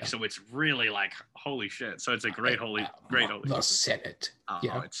all. Like, so it's really like, holy shit. So it's a great holy. The Senate.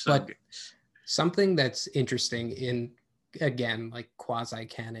 It's so good. Something that's interesting in, again, like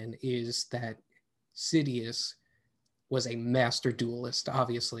quasi-canon is that Sidious was a master duelist,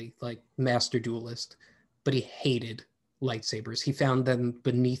 obviously, like master duelist, but he hated lightsabers. He found them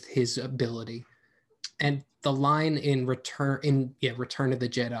beneath his ability. And the line in Return of the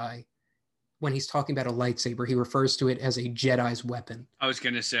Jedi, when he's talking about a lightsaber, he refers to it as a Jedi's weapon. I was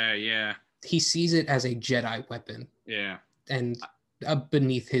gonna say, yeah. He sees it as a Jedi weapon. Yeah. And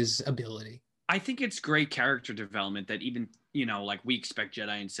beneath his ability. I think it's great character development that even, like we expect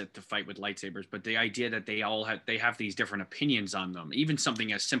Jedi and Sith to fight with lightsabers, but the idea that they have these different opinions on them, even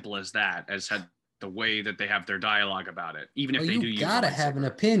something as simple as that, as had the way that they have their dialogue about it, even if they do use you gotta have an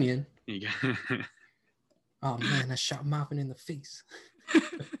opinion. Yeah. Oh man, I shot Marvin in the face.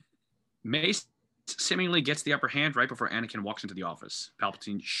 Mace seemingly gets the upper hand right before Anakin walks into the office.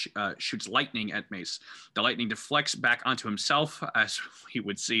 Palpatine shoots lightning at Mace. The lightning deflects back onto himself, as we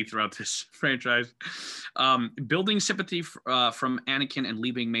would see throughout this franchise, building sympathy from Anakin and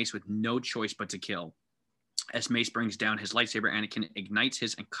leaving Mace with no choice but to kill. As Mace brings down his lightsaber, Anakin ignites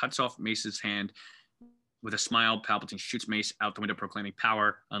his and cuts off Mace's hand. With a smile, Palpatine shoots Mace out the window, proclaiming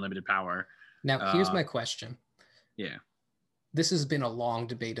power, unlimited power. Now, here's my question. Yeah. This has been a long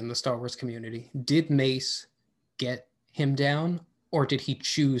debate in the Star Wars community. Did Mace get him down, or did he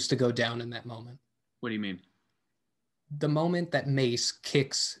choose to go down in that moment? What do you mean? The moment that Mace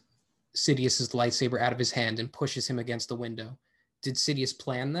kicks Sidious's lightsaber out of his hand and pushes him against the window, did Sidious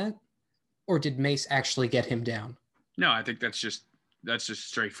plan that? Or did Mace actually get him down? No, I think that's just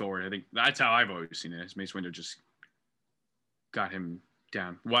straightforward. I think that's how I've always seen it. Mace Windu just got him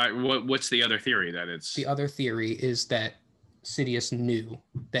down. Why? What's the other theory that it's? The other theory is that Sidious knew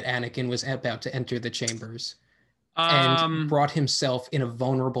that Anakin was about to enter the chambers and brought himself in a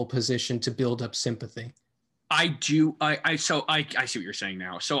vulnerable position to build up sympathy. I see what you're saying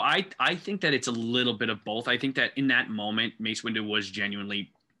now. So I think that it's a little bit of both. I think that in that moment, Mace Windu was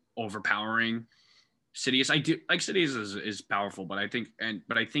genuinely overpowering Sidious. I do like Sidious is powerful, but I think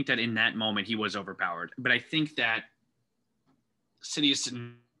that in that moment he was overpowered. But I think that Sidious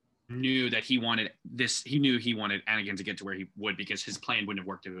knew that he wanted this. He knew he wanted Anakin to get to where he would, because his plan wouldn't have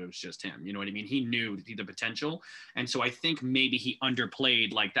worked if it was just him. You know what I mean? He knew the potential, and so I think maybe he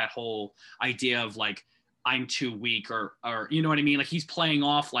underplayed like that whole idea of like I'm too weak or you know what I mean? Like he's playing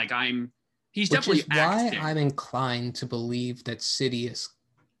off like he's definitely. Which is why I'm inclined to believe that Sidious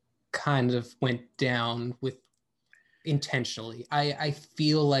kind of went down with intentionally. I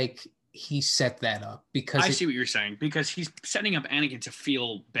feel like he set that up because I see what you're saying, because he's setting up Anakin to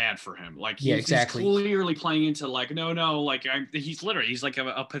feel bad for him. Like exactly. He's clearly playing into like no, like he's like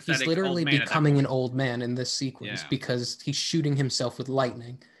a pathetic. He's literally old man becoming an old man in this sequence because he's shooting himself with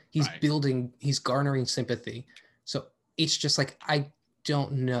lightning. He's he's garnering sympathy. So it's just like, I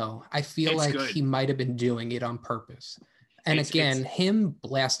don't know. I feel like he might have been doing it on purpose. And him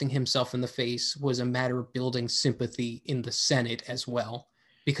blasting himself in the face was a matter of building sympathy in the Senate as well,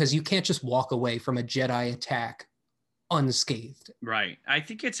 because you can't just walk away from a Jedi attack unscathed. Right. I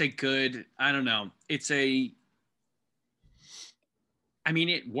think it's a good, I don't know. It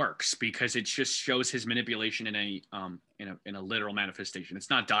works because it just shows his manipulation in a literal manifestation. It's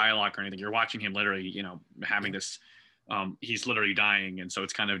not dialogue or anything. You're watching him literally, having this, he's literally dying. And so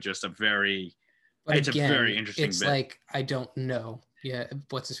it's kind of just a very interesting it's bit. Like, I don't know. Yeah.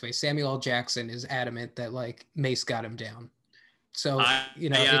 What's his face? Samuel L. Jackson is adamant that like Mace got him down. So,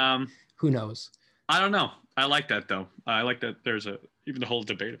 Who knows? I don't know. I like that though. I like that there's even the whole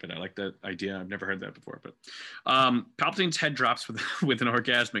debate of it. I like that idea. I've never heard that before. But Palpatine's head drops with an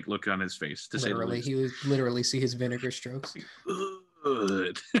orgasmic look on his face. To Literally, say the least. he would literally see his vinegar strokes.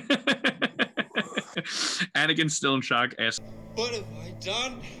 Good. Anakin's still in shock. Asks, What have I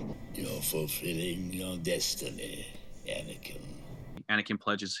done? You're fulfilling your destiny, Anakin. Anakin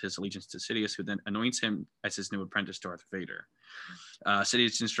pledges his allegiance to Sidious, who then anoints him as his new apprentice, Darth Vader.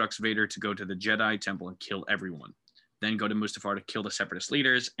 Sidious instructs Vader to go to the Jedi Temple and kill everyone. Then go to Mustafar to kill the Separatist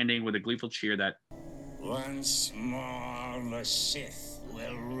leaders, ending with a gleeful cheer that Once more, the Sith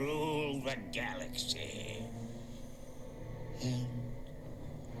will rule the galaxy. And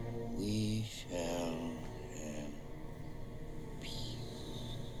we shall have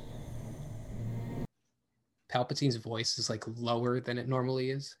Palpatine's voice is like lower than it normally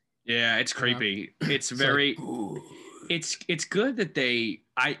is. yeah, it's creepy. It's very it's good that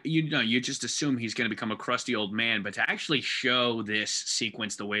you just assume he's going to become a crusty old man, but to actually show this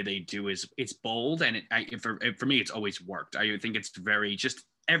sequence the way they do is it's bold, and for me it's always worked. I think it's very just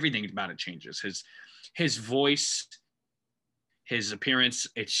everything about it changes. His voice, his appearance,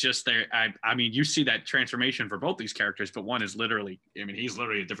 it's just there. I mean, you see that transformation for both these characters, but one is literally, I mean, he's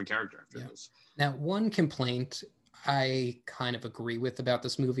literally a different character after this. Now, one complaint I kind of agree with about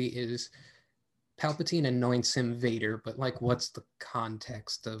this movie is Palpatine anoints him Vader, but like, what's the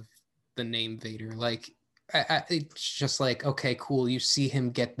context of the name Vader? Like, it's just like, okay, cool, you see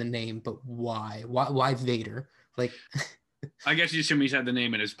him get the name, but why? Why Vader? Like, I guess you assume he's had the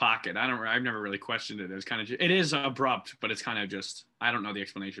name in his pocket. I've never really questioned it. It's kind of, it is abrupt, but it's kind of just, I don't know the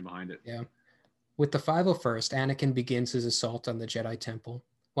explanation behind it. Yeah. With the 501st, Anakin begins his assault on the Jedi Temple,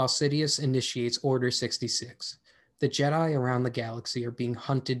 while Sidious initiates Order 66. The Jedi around the galaxy are being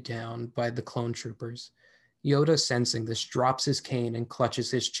hunted down by the clone troopers. Yoda, sensing this, drops his cane and clutches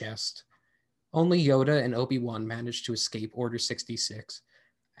his chest. Only Yoda and Obi-Wan manage to escape Order 66.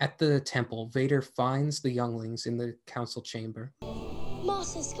 At the temple, Vader finds the younglings in the council chamber.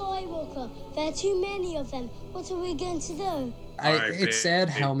 Master Skywalker, there are too many of them. What are we going to do? It's sad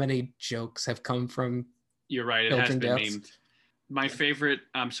how many jokes have come from. You're right. It has been deaths. named. My favorite,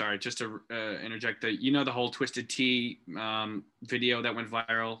 I'm sorry, just to interject, the whole Twisted Tea video that went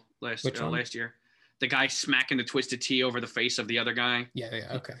viral last year? The guy smacking the Twisted Tea over the face of the other guy. Yeah,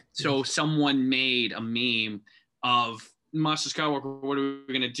 okay. So someone made a meme of Master Skywalker, what are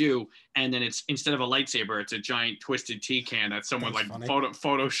we going to do? And then it's, instead of a lightsaber, it's a giant Twisted Tea can that someone That's like funny.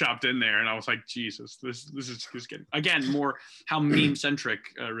 photoshopped in there. And I was like, Jesus, this is just getting, again, more how meme-centric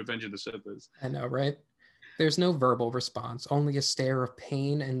Revenge of the Sith is. I know, right? There's no verbal response, only a stare of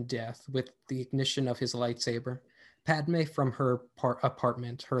pain and death with the ignition of his lightsaber. Padme from her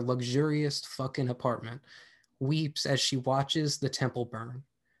apartment, her luxurious fucking apartment, weeps as she watches the temple burn.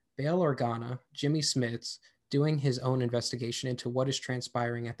 Bail Organa, Jimmy Smits, doing his own investigation into what is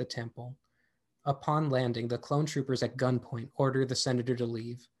transpiring at the temple. Upon landing, the clone troopers at gunpoint order the senator to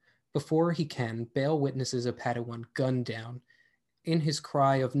leave. Before he can, Bail witnesses a Padawan gunned down. In his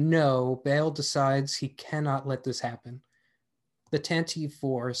cry of no, Bail decides he cannot let this happen. The Tantive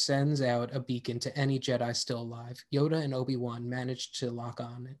 4 sends out a beacon to any Jedi still alive. Yoda and Obi-Wan manage to lock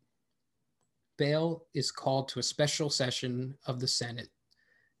on it. Bail is called to a special session of the Senate.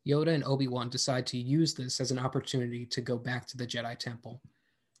 Yoda and Obi-Wan decide to use this as an opportunity to go back to the Jedi Temple.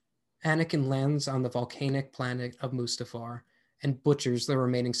 Anakin lands on the volcanic planet of Mustafar and butchers the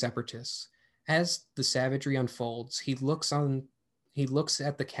remaining separatists. As the savagery unfolds, he looks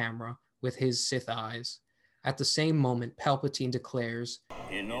at the camera with his Sith eyes. At the same moment, Palpatine declares,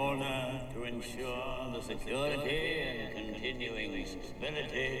 In order to ensure the security and continuing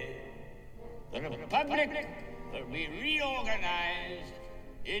stability, the Republic will be reorganized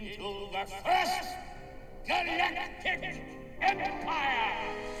into the first galactic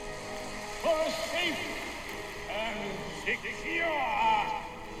empire for a safe and secure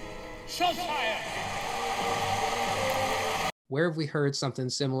society. Where have we heard something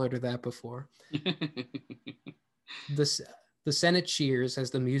similar to that before? The Senate cheers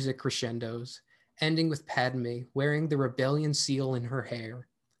as the music crescendos, ending with Padme wearing the rebellion seal in her hair.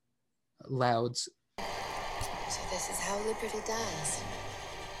 Louds, So this is how liberty dies.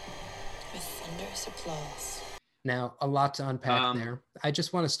 With thunderous applause. Now, a lot to unpack there. I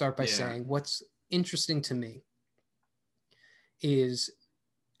just want to start by yeah. saying what's interesting to me is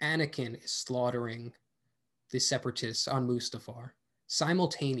Anakin is slaughtering the separatists on Mustafar.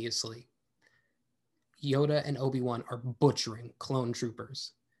 Simultaneously, Yoda and Obi-Wan are butchering clone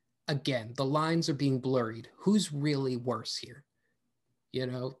troopers. Again, the lines are being blurred. Who's really worse here?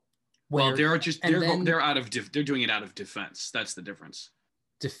 Well, they're doing it out of defense. That's the difference.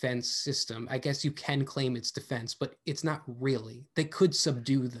 defense system. I guess you can claim it's defense, but it's not really. They could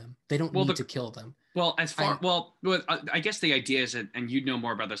subdue them. They don't need to kill them. Well, I guess the idea is that, and you'd know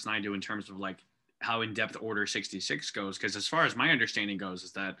more about this than I do in terms of like how in depth Order 66 goes, because as far as my understanding goes,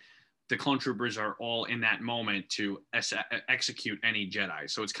 is that the clone troopers are all in that moment to execute any Jedi.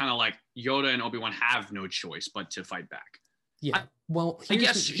 So it's kind of like Yoda and Obi-Wan have no choice but to fight back. Yeah. Well, I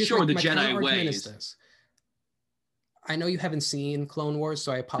guess sure, the Jedi way is this. I know you haven't seen Clone Wars,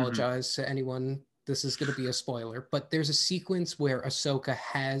 so I apologize to anyone. This is going to be a spoiler, but there's a sequence where Ahsoka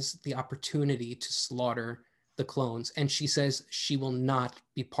has the opportunity to slaughter the clones, and she says she will not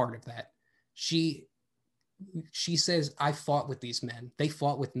be part of that. She says, I fought with these men. They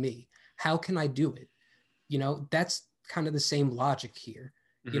fought with me. How can I do it? You know, that's kind of the same logic here.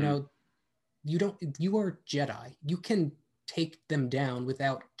 You know, you are Jedi. You can take them down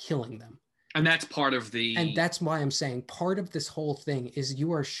without killing them. And that's part of the... And that's why I'm saying part of this whole thing is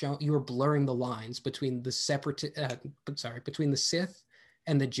you are blurring the lines between the between the Sith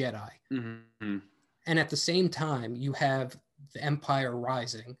and the Jedi. And at the same time, you have the Empire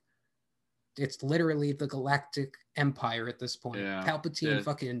rising. It's literally the Galactic Empire at this point. Yeah, Palpatine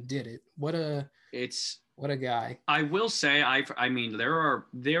fucking did it. What a guy. I will say, I mean,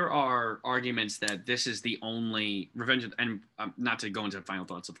 there are arguments that this is the only Revenge of, and not to go into final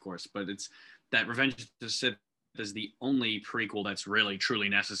thoughts, of course, but it's that Revenge of the Sith is the only prequel that's really truly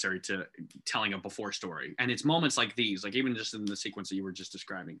necessary to telling a before story. And it's moments like these, like even just in the sequence that you were just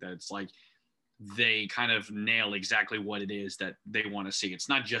describing, that it's like they kind of nail exactly what it is that they want to see. It's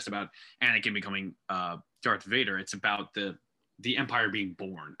not just about Anakin becoming Darth Vader. It's about the Empire being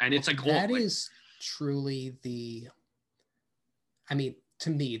born. And it's like that is truly I mean,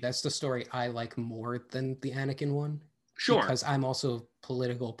 to me, that's the story I like more than the Anakin one. Sure. Because I'm also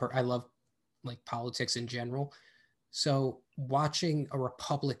political. I love like politics in general. So watching a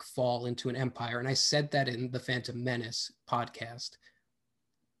republic fall into an empire, and I said that in the Phantom Menace podcast,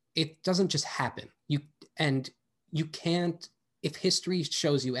 it doesn't just happen. You can't, if history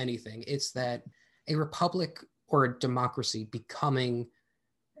shows you anything, it's that a republic or a democracy becoming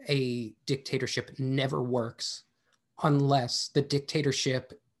a dictatorship never works unless the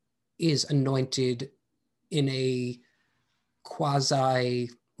dictatorship is anointed in a quasi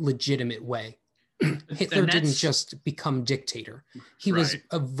legitimate way. Hitler didn't just become dictator. He was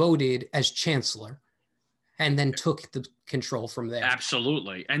voted as chancellor and then took the control from there.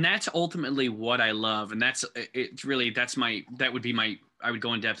 Absolutely. And that's ultimately what I love. And that's that would be my, I would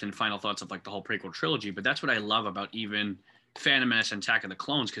go in depth in final thoughts of like the whole prequel trilogy, but that's what I love about even Phantom Menace and Attack of the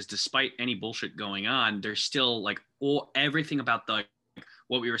Clones, because despite any bullshit going on, there's still like everything about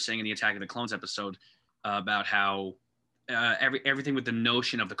what we were saying in the Attack of the Clones episode about how everything with the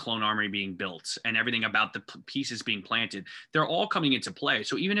notion of the clone army being built and everything about the pieces being planted, they're all coming into play.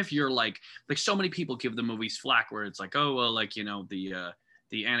 So even if you're like so many people give the movies flack where it's like, oh, well, like, you know, the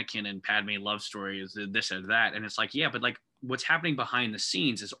Anakin and Padme love story is this or that. And it's like, yeah, but like what's happening behind the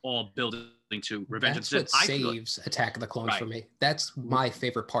scenes is all building to Revenge of the Sith. That's what saves Attack of the Clones for me. That's my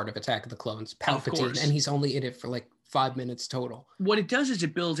favorite part of Attack of the Clones. Palpatine, and he's only in it for like 5 minutes total. What it does is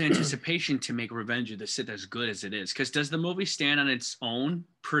it builds anticipation to make Revenge of the Sith as good as it is. Because does the movie stand on its own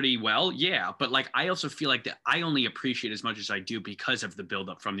pretty well? Yeah, but like I also feel like that I only appreciate as much as I do because of the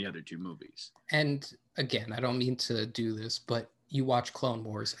buildup from the other two movies. And again, I don't mean to do this, but you watch Clone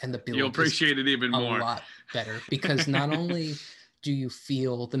Wars and the build you'll appreciate it even more. A lot better, because not only do you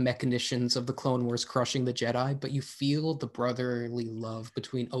feel the machinations of the Clone Wars crushing the Jedi, but you feel the brotherly love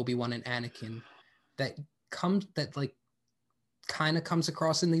between Obi-Wan and Anakin that kind of comes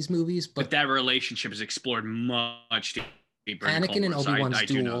across in these movies. But that relationship is explored much deeper. Anakin and Obi-Wan's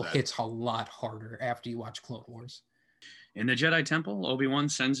duel hits a lot harder after you watch Clone Wars. In the Jedi Temple, Obi-Wan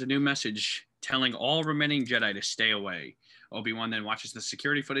sends a new message telling all remaining Jedi to stay away. Obi-Wan then watches the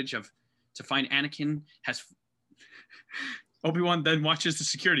security footage to find Anakin has... Obi-Wan then watches the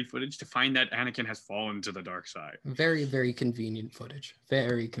security footage to find that Anakin has fallen to the dark side. Very, very convenient footage.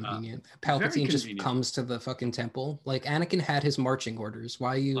 Very convenient. Palpatine just comes to the fucking temple. Like, Anakin had his marching orders.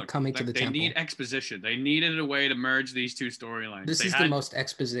 Why are you coming to the temple? They need exposition. They needed a way to merge these two storylines. This is the most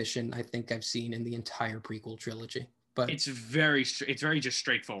exposition I think I've seen in the entire prequel trilogy. But it's very just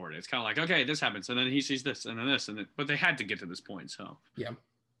straightforward. It's kind of like, okay, this happens, and then he sees this, and then this, but they had to get to this point. So yeah,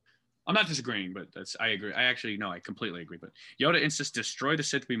 I'm not disagreeing, but I agree. I completely agree. But Yoda insists, destroy the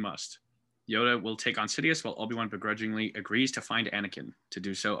Sith we must. Yoda will take on Sidious while Obi-Wan begrudgingly agrees to find Anakin. To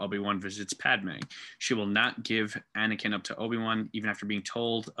do so, Obi-Wan visits Padme. She will not give Anakin up to Obi-Wan, even after being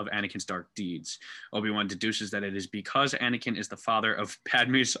told of Anakin's dark deeds. Obi-Wan deduces that it is because Anakin is the father of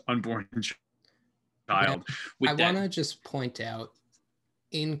Padme's unborn child. I want to just point out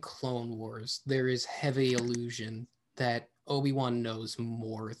in Clone Wars, there is heavy illusion that Obi-Wan knows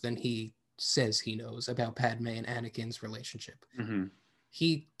more than he says he knows about Padme and Anakin's relationship. Mm-hmm.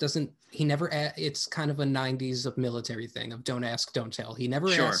 It's kind of a 90s of military thing of don't ask, don't tell. He never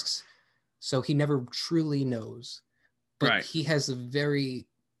Sure. asks, so he never truly knows. But Right. he has a very,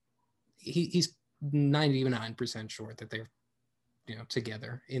 he's 99% sure that they're,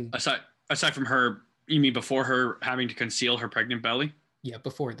 together. Aside from her, you mean before her having to conceal her pregnant belly? Yeah,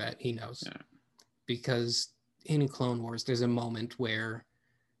 before that, he knows. Yeah. Because in Clone Wars, there's a moment where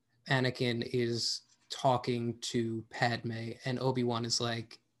Anakin is talking to Padme and Obi-Wan is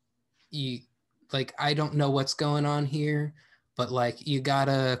like, I don't know what's going on here, but like, you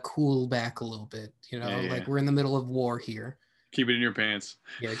gotta cool back a little bit, Yeah. we're in the middle of war here. Keep it in your pants.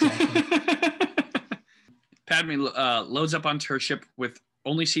 Yeah, exactly. Padme loads up onto her ship with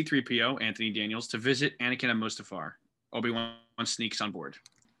only C-3PO, Anthony Daniels, to visit Anakin and Mustafar. Obi-Wan sneaks on board.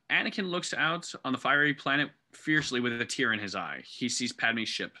 Anakin looks out on the fiery planet fiercely with a tear in his eye. He sees Padme's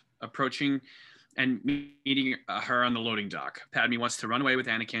ship approaching and meeting her on the loading dock. Padme wants to run away with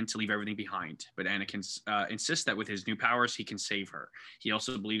Anakin to leave everything behind, but Anakin insists that with his new powers, he can save her. He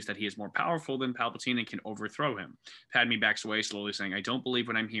also believes that he is more powerful than Palpatine and can overthrow him. Padme backs away, slowly saying, "I don't believe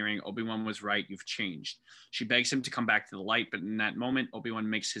what I'm hearing. Obi-Wan was right. You've changed." She begs him to come back to the light, but in that moment, Obi-Wan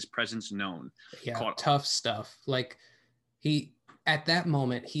makes his presence known. Yeah, tough stuff. Like, at that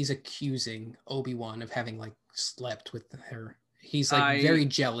moment, he's accusing Obi-Wan of having, slept with her. He's, very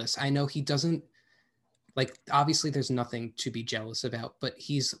jealous. I know he doesn't, obviously there's nothing to be jealous about, but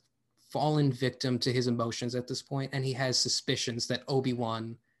he's fallen victim to his emotions at this point, and he has suspicions that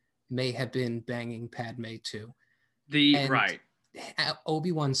Obi-Wan may have been banging Padme too. Right.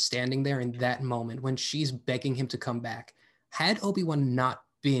 Obi-Wan standing there in that moment when she's begging him to come back. Had Obi-Wan not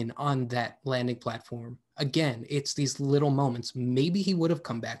been on that landing platform, again, it's these little moments. Maybe he would have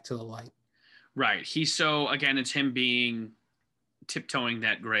come back to the light. Right. It's him being tiptoeing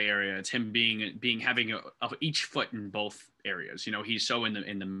that gray area. It's him having each foot in both areas. He's so in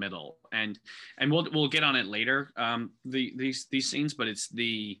the middle, and we'll get on it later. These scenes, but it's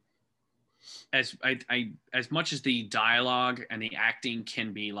as much as the dialogue and the acting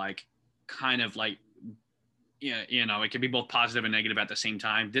can be it can be both positive and negative at the same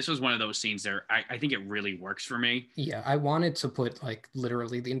time. This was one of those scenes there. I think it really works for me. Yeah, I wanted to put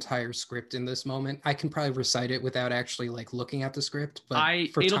literally the entire script in this moment. I can probably recite it without actually looking at the script, but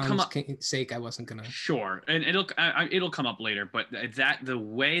for time's sake, I wasn't gonna. Sure, and it'll come up later. But the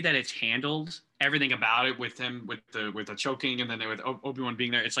way that it's handled, everything about it with him with the choking and then with Obi-Wan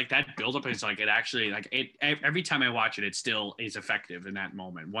being there, it's that buildup is it actually every time I watch it, it still is effective in that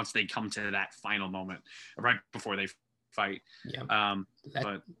moment. Once they come to that final moment, right before they fight. Yeah.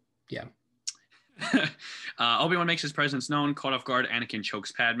 Yeah. Obi-Wan makes his presence known. Caught off guard, Anakin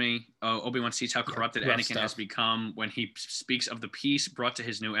chokes Padme. Obi-Wan sees how corrupted Anakin has become when he speaks of the peace brought to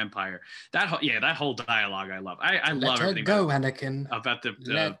his new empire. That whole dialogue I love. I love everything. Let her go, Anakin. About the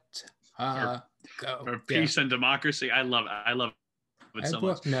go. Or peace and democracy. I love it so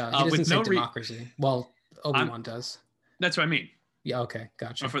much. No, he doesn't say democracy. Well, Obi-Wan does. That's what I mean. Yeah, okay,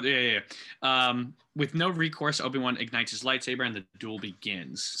 gotcha. With no recourse, Obi-Wan ignites his lightsaber and the duel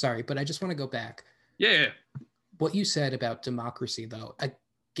begins. Sorry, but I just want to go back. Yeah. What you said about democracy, though,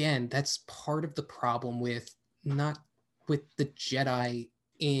 again, that's part of the problem with the Jedi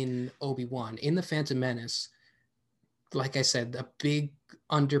in Obi-Wan. In The Phantom Menace, like I said, a big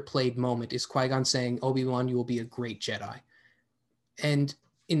underplayed moment is Qui-Gon saying, "Obi-Wan, you will be a great Jedi." And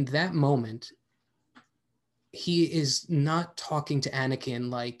in that moment, he is not talking to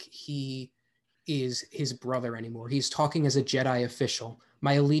Anakin like he is his brother anymore. He's talking as a Jedi official.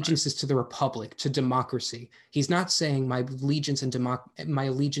 My allegiance is to the Republic, to democracy. He's not saying my allegiance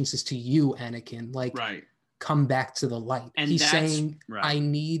is to you, Anakin. Come back to the light. And he's saying, I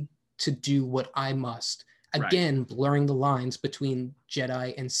need to do what I must. Again, blurring the lines between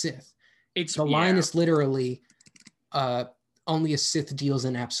Jedi and Sith. The line is literally only a Sith deals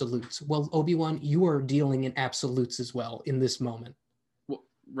in absolutes. Well, Obi-Wan, you are dealing in absolutes as well in this moment.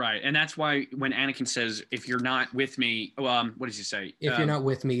 Right. And that's why when Anakin says, if you're not with me, what does he say? If you're not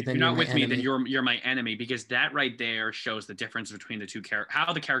with me, then you're my enemy, because that right there shows the difference between the two characters,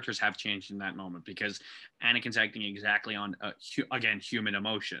 how the characters have changed in that moment, because Anakin's acting exactly on, again, human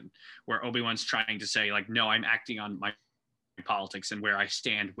emotion, where Obi-Wan's trying to say, no, I'm acting on my politics and where I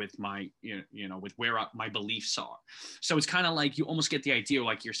stand with my, with where my beliefs are. So it's kind of like you almost get the idea,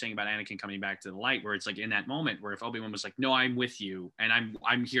 like you're saying about Anakin coming back to the light, where it's like in that moment where if Obi-Wan was like, no, I'm with you and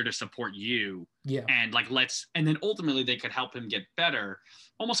I'm here to support you. Yeah. And like, and then ultimately they could help him get better,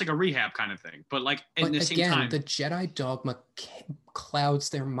 almost like a rehab kind of thing. But like at the same time, the Jedi dogma clouds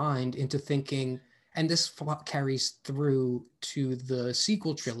their mind into thinking, and this carries through to the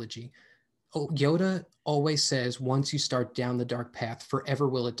sequel trilogy. Yoda always says, once you start down the dark path, forever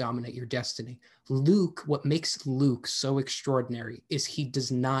will it dominate your destiny. Luke, what makes Luke so extraordinary is he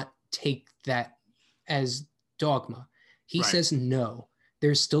does not take that as dogma. He says, no,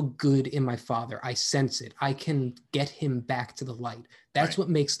 there's still good in my father. I sense it. I can get him back to the light. That's what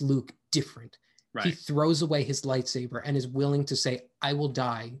makes Luke different. Right. He throws away his lightsaber and is willing to say, I will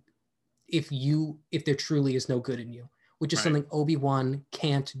die if there truly is no good in you, which is something Obi-Wan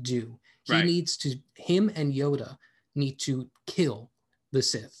can't do. Him and Yoda need to kill the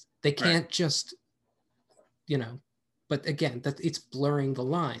Sith. They can't just, but again, that it's blurring the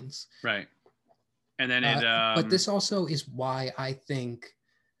lines. Right. And then but this also is why I think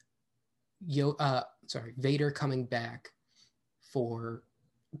Vader coming back for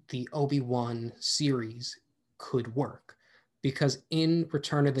the Obi-Wan series could work, because in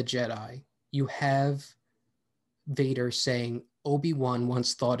Return of the Jedi, you have Vader saying, Obi-Wan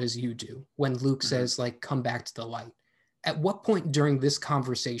once thought as you do, when Luke says, like, come back to the light. At what point during this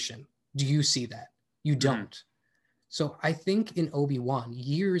conversation do you see that? You don't. So I think in Obi-Wan,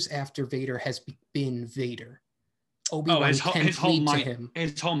 years after Vader has been Vader, Obi-Wan can plead to him.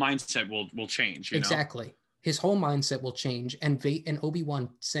 His whole mindset will change. Exactly. His whole mindset will change. And Obi-Wan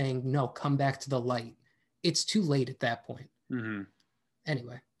saying, no, come back to the light. It's too late at that point. Mm-hmm.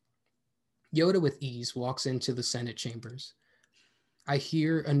 Anyway, Yoda with ease walks into the Senate chambers. I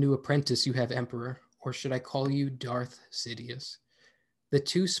hear a new apprentice you have, Emperor, or should I call you Darth Sidious? The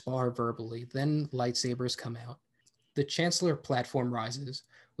two spar verbally, then lightsabers come out. The Chancellor platform rises.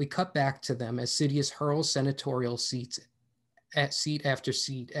 We cut back to them as Sidious hurls senatorial seat after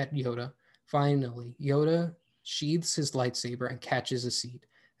seat at Yoda. Finally, Yoda sheathes his lightsaber and catches a seat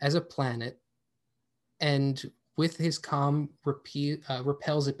as a planet, and with his calm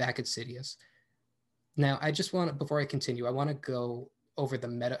repels it back at Sidious. Now, I just want to, before I continue, I want to go over the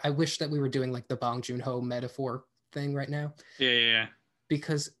meta. I wish that we were doing like the Bong Joon-ho metaphor thing right now. Yeah.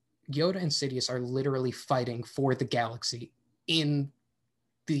 Because Yoda and Sidious are literally fighting for the galaxy in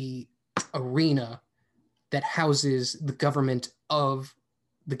the arena that houses the government of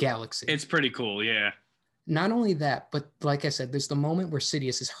the galaxy. It's pretty cool, yeah. Not only that, but like I said, there's the moment where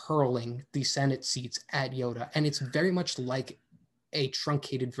Sidious is hurling the Senate seats at Yoda, and it's very much like a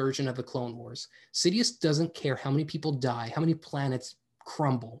truncated version of the Clone Wars. Sidious doesn't care how many people die, how many planets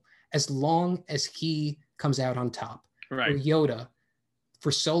crumble, as long as he comes out on top. Right. Where Yoda, for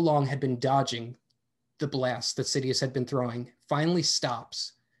so long, had been dodging the blast that Sidious had been throwing, finally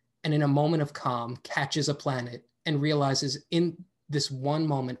stops, and in a moment of calm, catches a planet and realizes in this one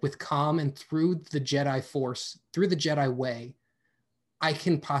moment, with calm and through the Jedi Force, through the Jedi way, I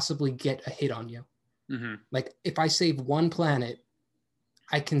can possibly get a hit on you. Mm-hmm. Like, if I save one planet,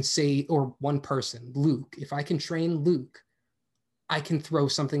 I can say, or one person, Luke, if I can train Luke, I can throw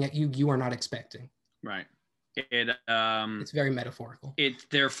something at you are not expecting. Right. It's very metaphorical.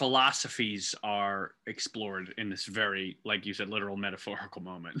 Their philosophies are explored in this very, like you said, literal metaphorical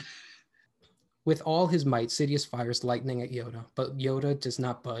moment. With all his might, Sidious fires lightning at Yoda, but Yoda does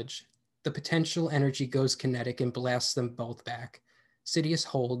not budge. The potential energy goes kinetic and blasts them both back. Sidious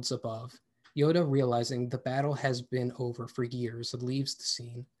holds above. Yoda, realizing the battle has been over for years, leaves the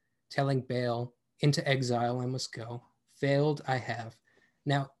scene, telling Bail, into exile I must go. Failed I have.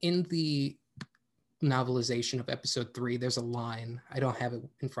 Now, in the novelization of episode 3, there's a line, I don't have it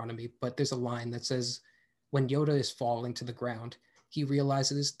in front of me, but there's a line that says, when Yoda is falling to the ground, he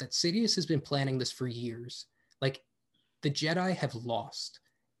realizes that Sidious has been planning this for years. Like, the Jedi have lost.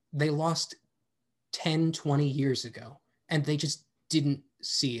 They lost 10, 20 years ago, and they just didn't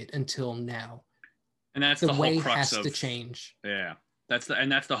see it until now. And that's the whole crux has to change. Yeah. That's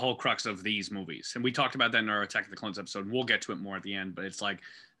the whole crux of these movies. And we talked about that in our Attack of the Clones episode. We'll get to it more at the end, but it's like,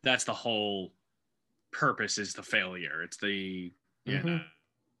 that's the whole purpose, is the failure. It's the,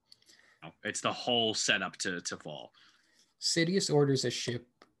 it's the whole setup to fall. Sidious orders a ship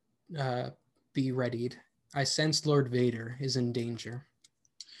be readied. I sense Lord Vader is in danger.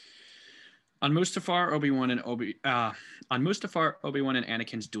 On Mustafar, Obi-Wan and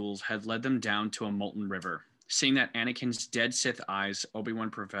Anakin's duels had led them down to a molten river. Seeing that Anakin's dead Sith eyes,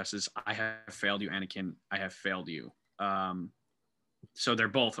 Obi-Wan professes, I have failed you, Anakin. I have failed you. So they're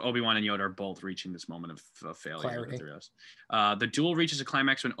both, Obi-Wan and Yoda are both reaching this moment of failure. Clarity. The duel reaches a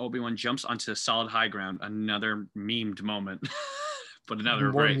climax when Obi-Wan jumps onto solid high ground. Another memed moment, but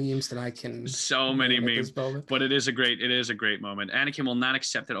another more great. memes than I can. So many name at memes, this moment. but it is a great moment. Anakin will not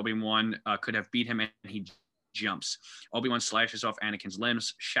accept that Obi-Wan could have beat him, and he jumps. Obi-Wan slashes off Anakin's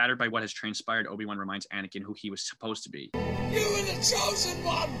limbs. Shattered by what has transpired, Obi-Wan reminds Anakin who he was supposed to be. You were the chosen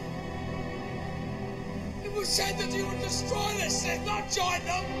one! It was said that you would destroy the Sith, not join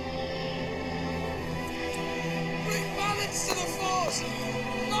them! Bring balance to the Force,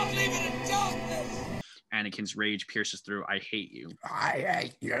 not leave it in darkness! Anakin's rage pierces through. I hate you. I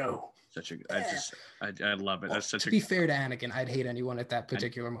hate you. Such a, I love it. That's such to be fair to Anakin, I'd hate anyone at that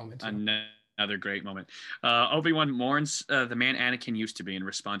particular moment. Another great moment. Obi-Wan mourns the man Anakin used to be in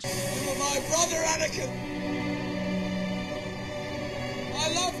response. You were my brother, Anakin!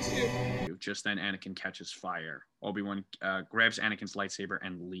 I loved you! Just then, Anakin catches fire. Obi-Wan grabs Anakin's lightsaber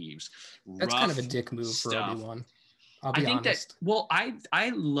and leaves. That's kind of a dick move for Obi-Wan. I'll be honest.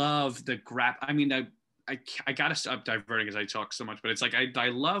 I love the I mean, I gotta stop diverting as I talk so much, but it's like I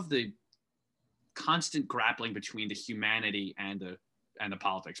love the constant grappling between the humanity and the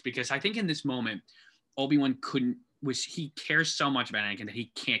politics, because I think in this moment, Obi-Wan he cares so much about Anakin that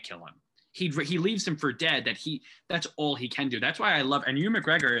he can't kill him. He leaves him for dead. That's all he can do. That's why I love, and Ewan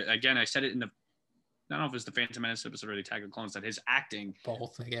McGregor, again, I said it I don't know if it's the Phantom Menace episode or the Attack of the Clones, that his acting,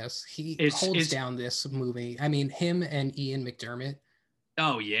 both, I guess, he holds down this movie. I mean, him and Ian McDermott.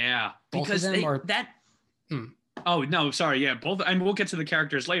 Oh yeah, both because of them are that. Oh no, sorry, yeah, both, and we'll get to the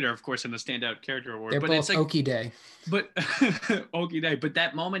characters later, of course, in the standout character award. They're but both it's like, Okie Day. But Okie Day. But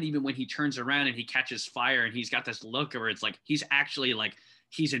that moment, even when he turns around and he catches fire, and he's got this look where it's like he's actually like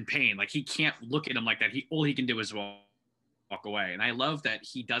he's in pain. Like he can't look at him like that. All he can do is walk away. And I love that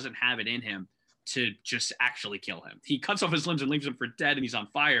he doesn't have it in him to just actually kill him. He cuts off his limbs and leaves him for dead, and he's on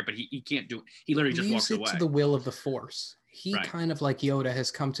fire, but he can't do it. He literally just walks away. To the will of the Force. He kind of like Yoda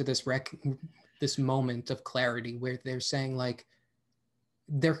has come to this moment of clarity where they're saying, like,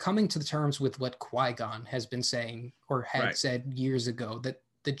 they're coming to the terms with what Qui-Gon has been saying or had said years ago, that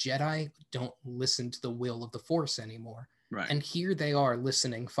the Jedi don't listen to the will of the Force anymore. Right. And here they are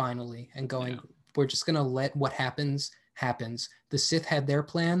listening finally and going, we're just going to let what happens. The Sith had their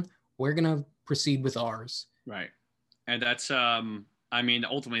plan. We're going to proceed with ours. Right. And that's, I mean,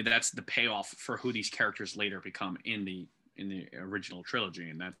 ultimately that's the payoff for who these characters later become in the original trilogy.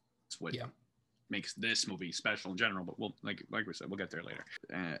 And that's what makes this movie special in general. But we'll, like we said, we'll get there later.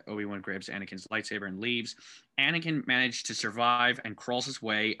 Obi-Wan grabs Anakin's lightsaber and leaves. Anakin managed to survive and crawls his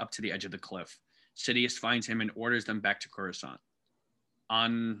way up to the edge of the cliff. Sidious finds him and orders them back to Coruscant.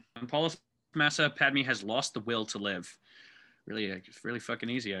 On Paulus Massa, Padme has lost the will to live. Really, it's really fucking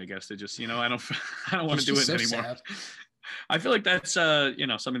easy, I guess, to just, I don't want to do it anymore. Sad. I feel like that's,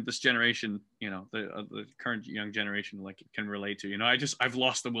 something this generation, the current young generation, like, can relate to. I've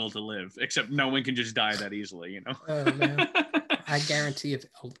lost the will to live, except no one can just die that easily, Oh, man. I guarantee if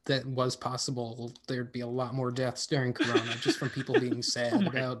that was possible, there'd be a lot more deaths during Corona, just from people being sad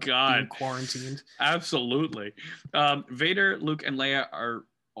about being quarantined. Absolutely. Vader, Luke, and Leia are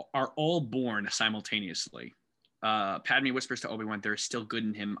all born simultaneously. Padme whispers to Obi-Wan, there is still good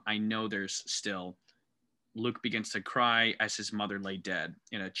in him. I know there's still. Luke begins to cry as his mother lay dead.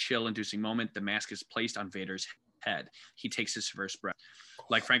 In a chill-inducing moment, the mask is placed on Vader's head. He takes his first breath.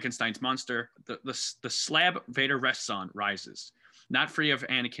 Like Frankenstein's monster, the slab Vader rests on rises. Not free of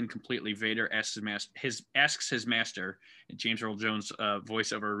Anakin completely, Vader asks his master, James Earl Jones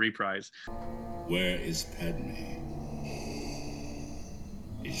voiceover reprise, where is Padme?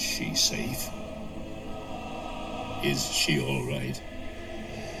 Is she safe? Is she all right?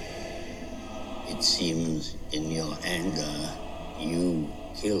 It seems in your anger, you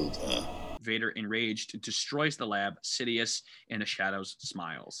killed her. Vader, enraged, destroys the lab. Sidious, in the shadows,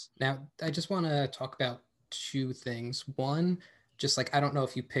 smiles. Now, I just want to talk about two things. One, just like, I don't know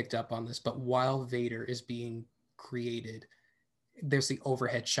if you picked up on this, but while Vader is being created, there's the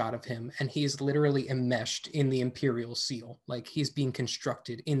overhead shot of him, and he is literally enmeshed in the Imperial seal. Like, he's being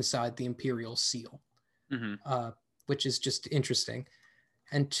constructed inside the Imperial seal, which is just interesting.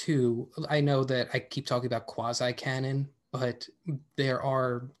 And two, I know that I keep talking about quasi-canon, but there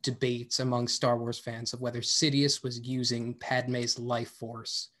are debates among Star Wars fans of whether Sidious was using Padme's life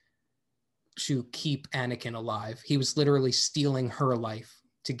force to keep Anakin alive. He was literally stealing her life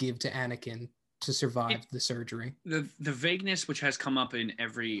to give to Anakin to survive the surgery. The vagueness which has come up in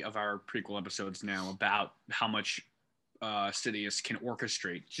every of our prequel episodes now about how much Sidious can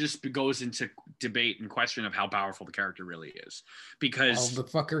orchestrate just goes into debate and question of how powerful the character really is, because the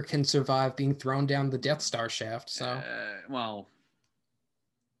fucker can survive being thrown down the Death Star shaft. So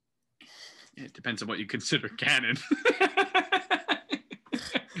It depends on what you consider canon.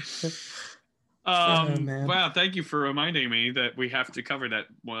 Man. Wow, thank you for reminding me that we have to cover that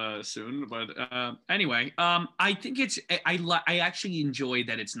soon. But anyway, I think I actually enjoy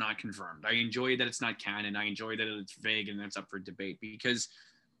that it's not confirmed. I enjoy that it's not canon. I enjoy that it's vague and that's up for debate, because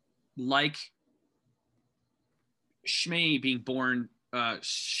like Shmi being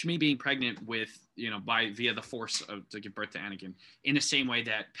pregnant with, via the Force to give birth to Anakin, in the same way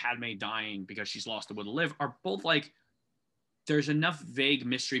that Padme dying because she's lost the will to live, are both like, there's enough vague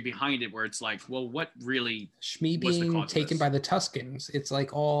mystery behind it where it's like, well, what really Shmi being taken by the Tuskens? It's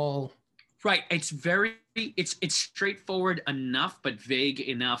like all right. It's very it's straightforward enough, but vague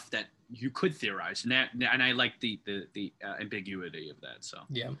enough that you could theorize, and I like the ambiguity of that. So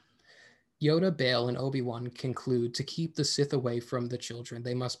yeah. Yoda, Bail, and Obi-Wan conclude to keep the Sith away from the children.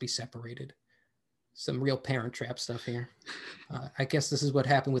 They must be separated. Some real Parent Trap stuff here. I guess this is what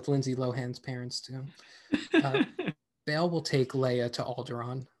happened with Lindsay Lohan's parents too. Bail will take Leia to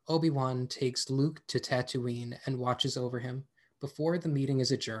Alderaan. Obi-Wan takes Luke to Tatooine and watches over him. Before the meeting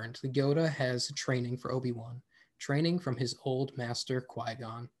is adjourned, Yoda has training for Obi-Wan, training from his old master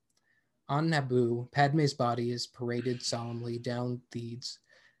Qui-Gon. On Naboo, Padme's body is paraded solemnly down Theeds,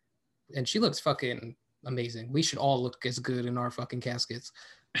 and she looks fucking amazing. We should all look as good in our fucking caskets.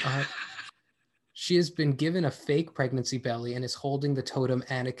 She has been given a fake pregnancy belly and is holding the totem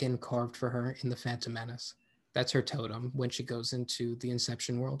Anakin carved for her in The Phantom Menace. That's her totem when she goes into the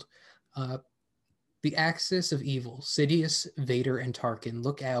Inception world. The axis of evil, Sidious, Vader, and Tarkin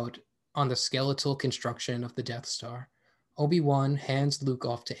look out on the skeletal construction of the Death Star. Obi-Wan hands Luke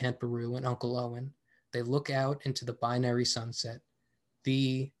off to Aunt Beru and Uncle Owen. They look out into the binary sunset.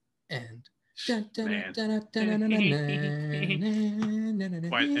 The end. And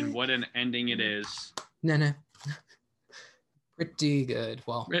what an ending it is. Pretty good.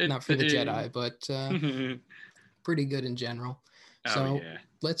 Well, not for the Jedi, but pretty good in general.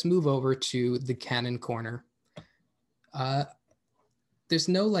 Let's move over to the canon corner. There's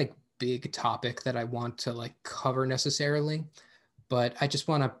no like big topic that I want to like cover necessarily, but I just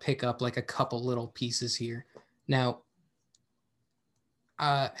want to pick up like a couple little pieces here. Now,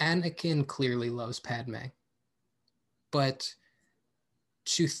 Anakin clearly loves Padme, but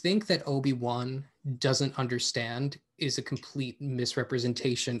to think that Obi-Wan doesn't understand is a complete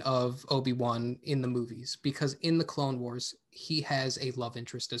misrepresentation of Obi-Wan in the movies, because in the Clone Wars, he has a love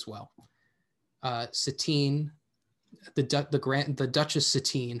interest as well. Satine, the Duchess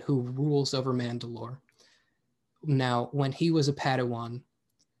Satine, who rules over Mandalore. Now, when he was a Padawan,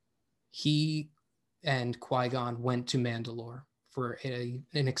 he and Qui-Gon went to Mandalore for an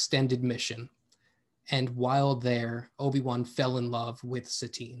extended mission. And while there, Obi-Wan fell in love with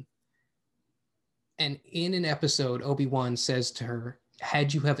Satine. And in an episode, Obi-Wan says to her,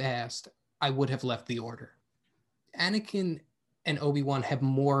 "Had you have asked, I would have left the order." Anakin and Obi-Wan have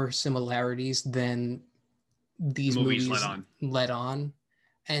more similarities than these movies let on.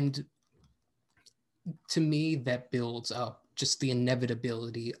 And to me, that builds up just the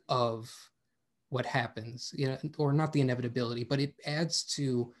inevitability of what happens, or not the inevitability, but it adds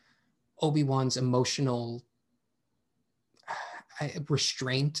to Obi-Wan's emotional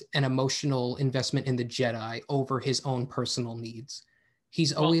restraint and emotional investment in the Jedi over his own personal needs.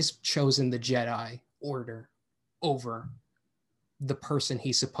 He's always chosen the Jedi Order over the person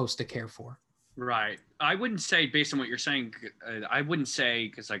he's supposed to care for. Right. I wouldn't say, based on what you're saying,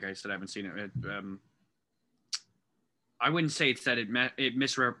 because like I said, I haven't seen it. I wouldn't say it's that it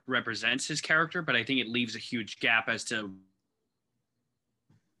misrepresents his character, but I think it leaves a huge gap as to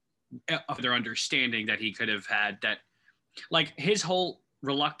their understanding that he could have had, that like his whole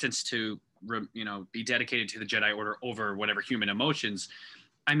reluctance to be dedicated to the Jedi Order over whatever human emotions.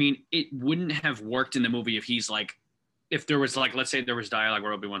 I mean, it wouldn't have worked in the movie if he's like, if there was like, let's say there was dialogue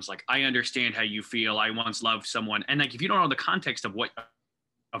where Obi-Wan's like, "I understand how you feel. I once loved someone." And like, if you don't know the context of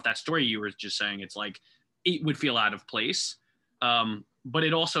that story you were just saying, it's like, it would feel out of place. But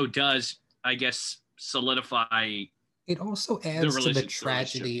it also does, I guess, solidify. It also adds to the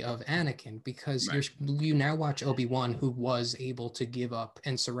tragedy of Anakin, because you now watch Obi-Wan, who was able to give up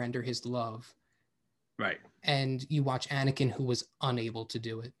and surrender his love. Right. And you watch Anakin, who was unable to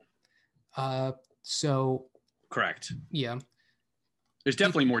do it. So. Correct. Yeah. There's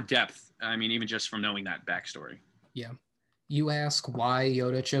definitely more depth. I mean, even just from knowing that backstory. Yeah. You ask why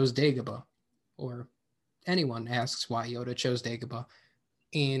Yoda chose Dagobah, or anyone asks why Yoda chose Dagobah.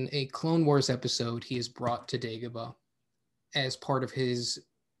 In a Clone Wars episode, he is brought to Dagobah as part of his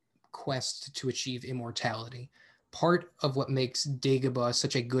quest to achieve immortality. Part of what makes Dagobah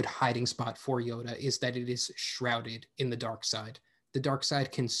such a good hiding spot for Yoda is that it is shrouded in the dark side. the dark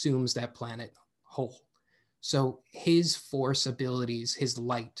side consumes that planet whole. So his force abilities, his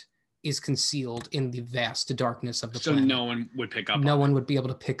light, is concealed in the vast darkness of the planet. So no one would pick up No on one it. would be able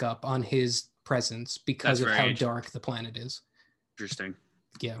to pick up on his presence because That's of how very dark the planet is. Interesting.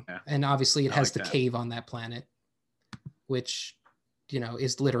 Yeah. Yeah. And obviously it I has like the that. cave on that planet, which,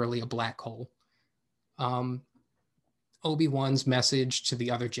 is literally a black hole. Obi-Wan's message to the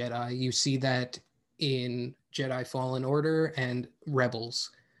other Jedi, you see that in Jedi Fallen Order and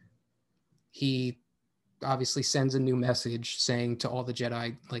Rebels. He obviously sends a new message saying to all the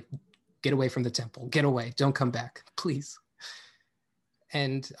Jedi, like, get away from the temple, get away, don't come back, please.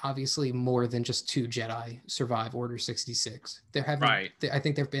 And obviously more than just 2 Jedi survive Order 66. I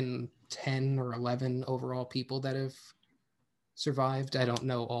think there've been 10 or 11 overall people that have survived. I don't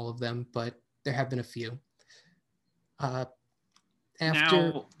know all of them, but there have been a few.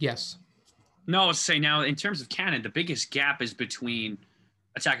 Yes. No, I was saying now in terms of canon, the biggest gap is between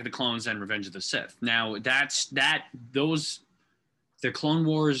Attack of the Clones and Revenge of the Sith. Now the Clone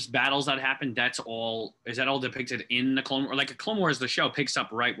Wars battles that happened, is that all depicted in the Clone Wars? Like, Clone Wars, the show picks up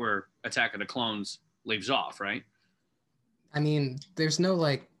right where Attack of the Clones leaves off, right? I mean, there's no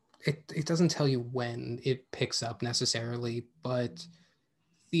it doesn't tell you when it picks up necessarily, but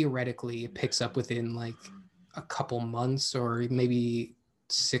theoretically it picks up within like a couple months or maybe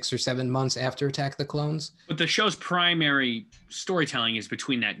 6 or 7 months after Attack of the Clones. But the show's primary storytelling is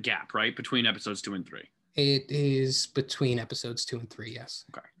between that gap, right? Between episodes 2 and 3. It is between episodes 2 and 3, yes.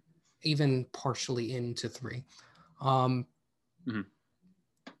 Okay. Even partially into 3. Mm-hmm.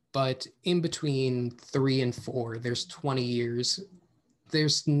 But in between 3 and 4, there's 20 years.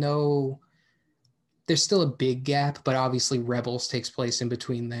 There's still a big gap, but obviously Rebels takes place in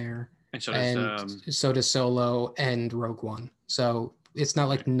between there. And so does Solo and Rogue One. So it's not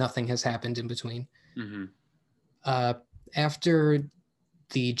like nothing has happened in between. Mm-hmm. After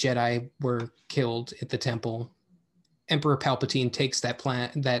the Jedi were killed at the temple, Emperor Palpatine takes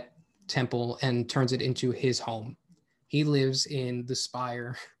that temple and turns it into his home. He lives in the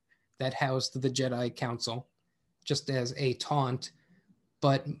spire that housed the Jedi Council, just as a taunt,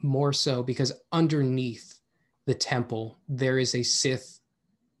 but more so because underneath the temple there is a Sith.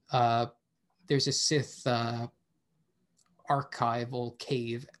 There's a Sith archival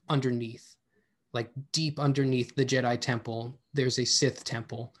cave underneath, like deep underneath the Jedi temple. There's a Sith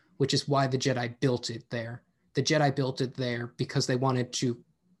temple, which is why the Jedi built it there. The Jedi built it there because they wanted to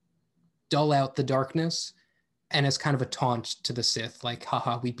dull out the darkness, and as kind of a taunt to the Sith, like,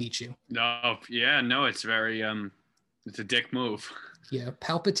 haha, we beat you. It's very it's a dick move. Yeah,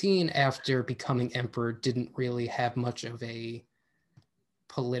 Palpatine, after becoming emperor, didn't really have much of a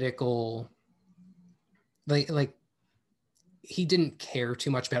political, like he didn't care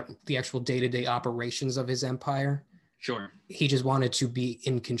too much about the actual day-to-day operations of his empire. Sure. He just wanted to be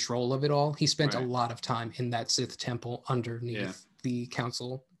in control of it all. He spent a lot of time in that Sith temple underneath the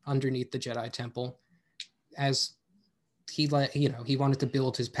council, underneath the Jedi temple, as he wanted to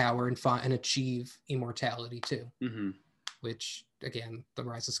build his power and achieve immortality too. Mm-hmm. Which, again, The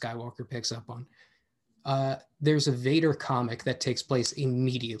Rise of Skywalker picks up on. There's a Vader comic that takes place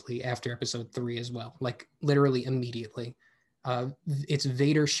immediately after episode 3 as well, like literally immediately. It's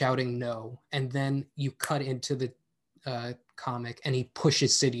Vader shouting no, and then you cut into the comic and he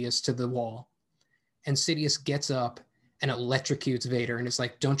pushes Sidious to the wall, and Sidious gets up and electrocutes Vader, and it's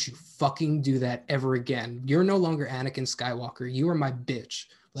like, don't you fucking do that ever again. You're no longer Anakin Skywalker. You are my bitch.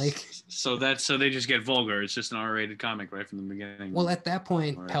 Like, so they just get vulgar. It's just an R-rated comic right from the beginning. Well, at that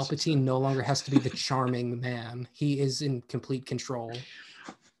point, Palpatine no longer has to be the charming man. He is in complete control.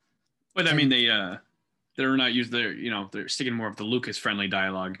 But I mean, they're not used. They're sticking more of the Lucas friendly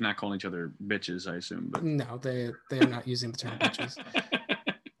dialogue, not calling each other bitches, I assume. But no, they're not using the term bitches.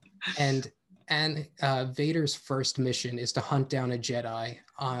 And Vader's first mission is to hunt down a Jedi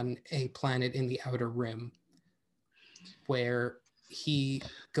on a planet in the Outer Rim, where he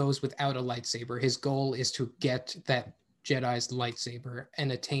goes without a lightsaber. His goal is to get that Jedi's lightsaber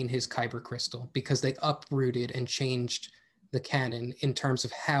and attain his Kyber crystal, because they uprooted and changed the canon in terms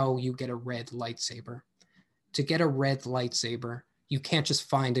of how you get a red lightsaber. To get a red lightsaber, you can't just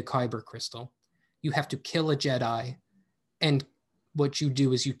find a Kyber crystal. You have to kill a Jedi, and what you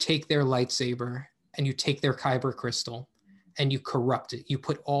do is you take their lightsaber and you take their Kyber crystal and you corrupt it. You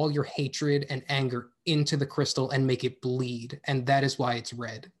put all your hatred and anger into the crystal and make it bleed. And that is why it's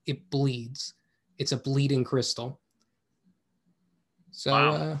red. It bleeds. It's a bleeding crystal. So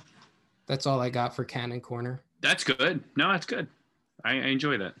wow. That's all I got for Canon Corner. That's good. No, that's good. I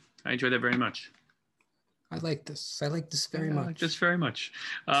enjoy that. I enjoy that very much. I like this very much. I like this very much.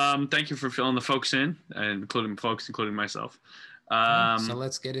 Thank you for filling the folks in, including myself. So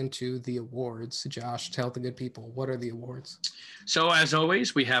let's get into the awards. Josh, tell the good people, what are the awards? So as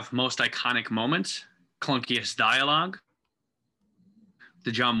always, we have most iconic moment, clunkiest dialogue,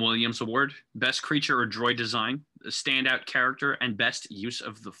 the John Williams Award, best creature or droid design, standout character, and best use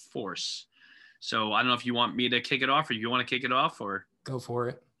of the Force. So I don't know if you want me to kick it off, or you want to kick it off, or go for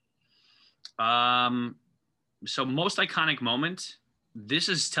it. So most iconic moment. This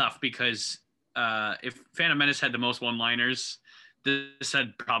is tough because if Phantom Menace had the most one-liners, this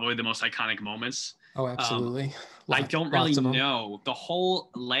had probably the most iconic moments. Oh, absolutely. I don't really know. The whole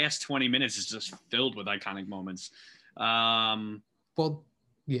last 20 minutes is just filled with iconic moments. Well,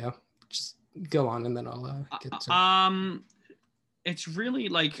 yeah, just go on and then I'll get to it's really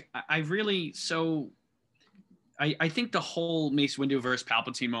like, I think the whole Mace Windu versus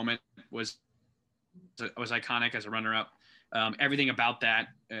Palpatine moment was iconic as a runner-up. Everything about that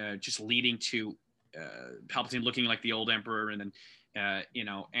just leading to Palpatine looking like the old Emperor, and then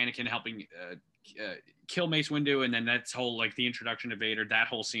Anakin helping kill Mace Windu, and then that's whole like the introduction to Vader. That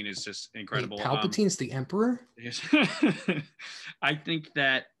whole scene is just incredible. Wait, Palpatine's the Emperor? Yes. I think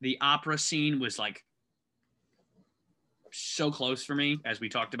that the opera scene was like so close for me, as we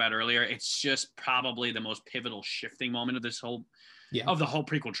talked about earlier. It's just probably the most pivotal shifting moment of this whole of the whole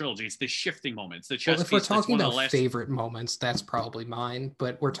prequel trilogy. It's the shifting moments. The chess if we're talking about favorite moments, that's probably mine.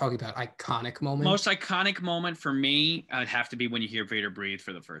 But we're talking about iconic moments. Most iconic moment for me, I'd have to be when you hear Vader breathe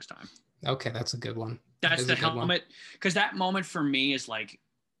for the first time. Okay, that's a good one. That's the helmet, because that moment for me is like,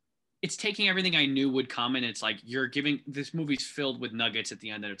 it's taking everything I knew would come, and it's like you're giving, this movie's filled with nuggets at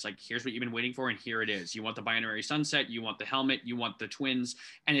the end that it's like, here's what you've been waiting for, and here it is. You want the binary sunset, you want the helmet, you want the twins,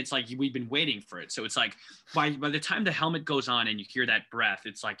 and it's like we've been waiting for it. So it's like by the time the helmet goes on and you hear that breath,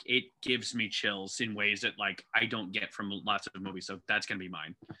 it's like it gives me chills in ways that like I don't get from lots of movies. So that's gonna be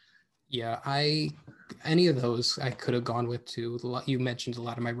mine. Yeah, any of those I could have gone with too. You mentioned a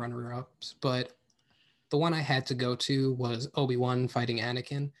lot of my runner-ups, but the one I had to go to was Obi-Wan fighting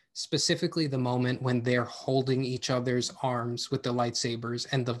Anakin, specifically the moment when they're holding each other's arms with the lightsabers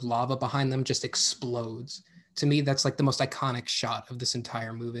and the lava behind them just explodes. To me, that's like the most iconic shot of this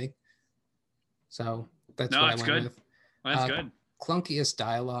entire movie. So that's what I went with. That's good. Clunkiest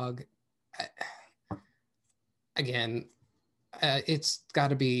dialogue. Again, it's got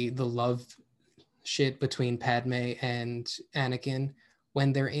to be the love shit between Padme and Anakin.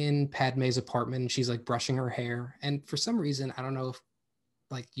 When they're in Padme's apartment and she's like brushing her hair. And for some reason, I don't know if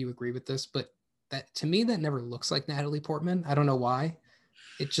like you agree with this, but that to me, that never looks like Natalie Portman. I don't know why.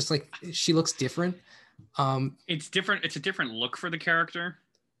 It's just like, she looks different. It's different. It's a different look for the character.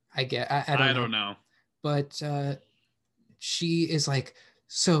 I don't know. But she is like,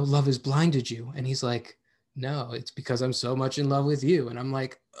 so love has blinded you. And he's like, no, it's because I'm so much in love with you. And I'm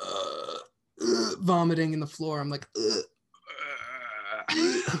like, vomiting in the floor. I'm like,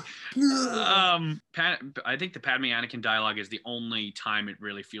 I think the Padme Anakin dialogue is the only time it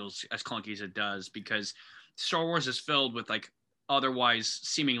really feels as clunky as it does, because Star Wars is filled with like otherwise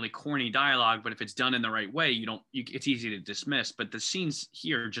seemingly corny dialogue, but if it's done in the right way, it's easy to dismiss. But the scenes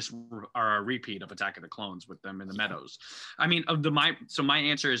here just are a repeat of Attack of the Clones with them in the meadows. I mean, so my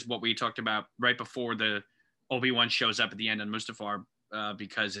answer is what we talked about right before the Obi-Wan shows up at the end on Mustafar,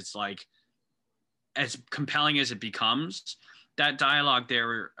 because it's like, as compelling as it becomes, that dialogue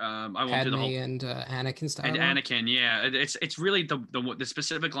there, I won't do the whole. And Anakin's dialogue. And Anakin, yeah, it's really the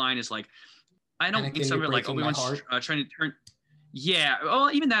specific line is like, I don't mean something like Obi-Wan's trying to turn. Yeah,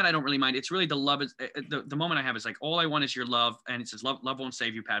 well, even that I don't really mind. It's really the love is the moment I have is like, all I want is your love, and it says love won't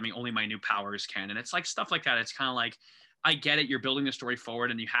save you, Padme. Only my new powers can, and it's like stuff like that. It's kind of like, I get it. You're building the story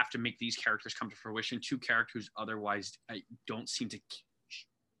forward, and you have to make these characters come to fruition. Two characters otherwise don't seem to.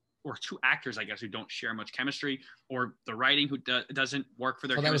 Or two actors, I guess, who don't share much chemistry, or the writing who doesn't work for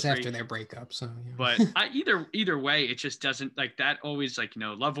their chemistry. That was after their breakup, so. Yeah. But either way, it just doesn't, like, that always, like,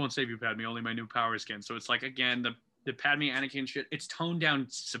 love won't save you, Padme, only my new powers can. So it's like, again, the Padme Anakin shit, it's toned down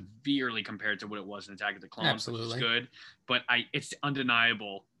severely compared to what it was in Attack of the Clones. Absolutely. Which is good, but it's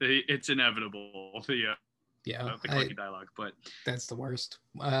undeniable. It's inevitable. The clunky dialogue, but that's the worst.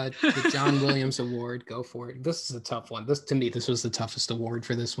 The John Williams Award, go for it. This is a tough one. This was the toughest award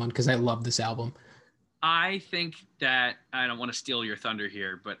for this one because I love this album. I think that I don't want to steal your thunder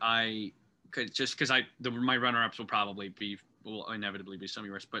here, but I could just because my runner-ups will inevitably be some of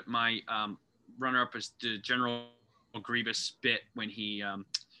yours, but my runner-up is the General Grievous bit when he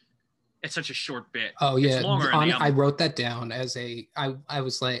it's such a short bit. Oh yeah, it's longer I wrote that down as I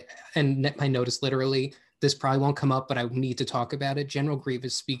was like, and my notice literally. This probably won't come up, but I need to talk about it. General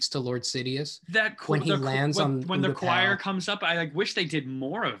Grievous speaks to Lord Sidious when he lands on when the choir comes up. I wish they did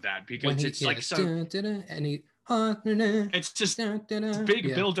more of that because it's like so. And It's just big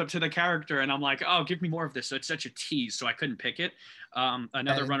Yeah. build up to the character, and I'm like, oh, give me more of this. So it's such a tease, so I couldn't pick it.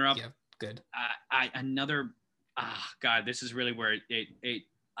 Another runner up. Yeah, good. God, this is really where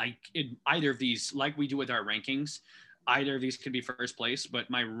either of these, like we do with our rankings, either of these could be first place. But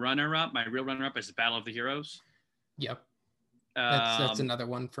my real runner up is the Battle of the Heroes. Yep. That's another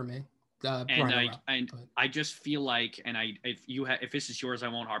one for me. I just feel like, and if this is yours, I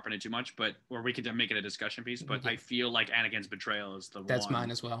won't harp on it too much, or we could make it a discussion piece. But I feel like Anakin's betrayal is the that's one.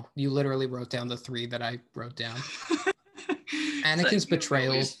 mine as well. You literally wrote down the three that I wrote down. Anakin's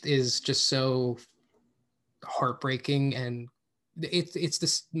betrayal is just so heartbreaking, and it's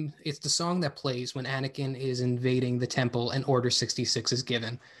the song that plays when Anakin is invading the temple and Order 66 is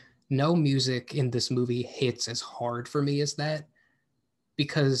given. No music in this movie hits as hard for me as that,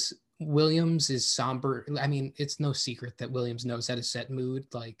 because Williams is somber. I mean, it's no secret that Williams knows how to set mood.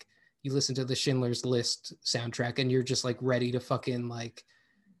 Like, you listen to the Schindler's List soundtrack and you're just like ready to fucking like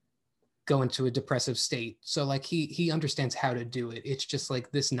go into a depressive state. So like he understands how to do it. It's just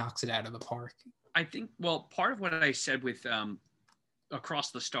like this knocks it out of the park. I think, well, part of what I said with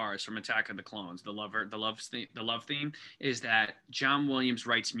Across the Stars from Attack of the Clones, the love theme, is that John Williams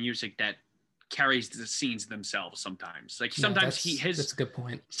writes music that carries the scenes themselves sometimes. Like sometimes that's a good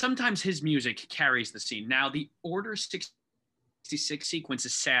point. Sometimes his music carries the scene. Now the Order 66 sequence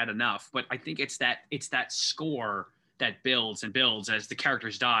is sad enough, but I think it's that score that builds and builds as the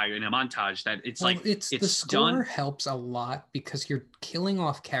characters die in a montage, that it's the score done. Helps a lot because you're killing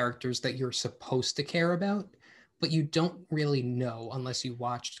off characters that you're supposed to care about, but you don't really know unless you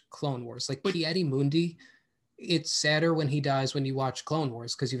watched Clone Wars. Like Ki-Adi-Mundi, it's sadder when he dies when you watch Clone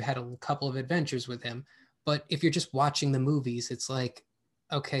Wars because you've had a couple of adventures with him. But if you're just watching the movies, it's like,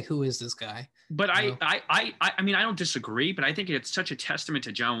 okay, who is this guy? But I mean, I don't disagree, but I think it's such a testament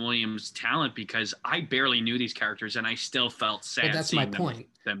to John Williams' talent, because I barely knew these characters and I still felt sad. Well, that's my point.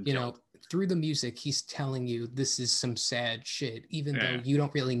 Them you know, through the music, he's telling you this is some sad shit, even though you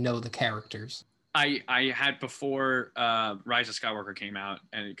don't really know the characters. I had, before Rise of Skywalker came out,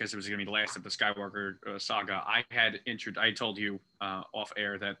 and because it was going to be the last of the Skywalker saga, I told you off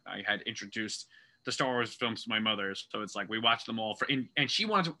air that I had introduced the Star Wars films to my mother. So it's like we watched them all and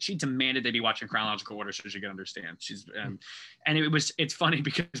she demanded they be watching chronological order so she could understand. And it's funny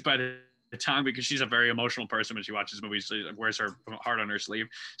because by the time, because she's a very emotional person when she watches movies, she wears her heart on her sleeve.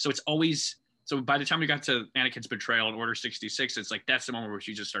 So it's always. So by the time we got to Anakin's betrayal in Order 66, it's like that's the moment where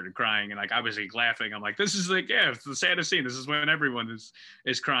she just started crying, and like I was like laughing. I'm like, this is like, yeah, it's the saddest scene. This is when everyone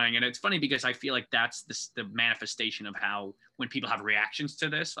is crying, and it's funny because I feel like that's the manifestation of how when people have reactions to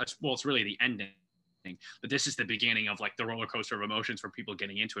this. Well, it's really the ending, but this is the beginning of like the roller coaster of emotions for people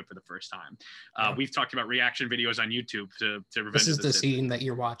getting into it for the first time. We've talked about reaction videos on YouTube to Revenge This is of the the Sith. scene that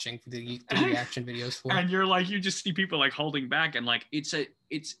you're watching for the reaction videos for. And you're like, you just see people like holding back, and like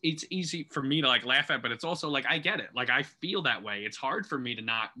it's easy for me to like laugh at, but it's also like I get it. Like I feel that way. It's hard for me to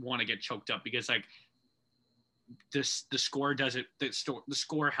not want to get choked up because like the score does it. The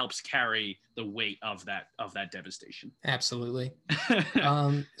score helps carry the weight of that devastation. Absolutely.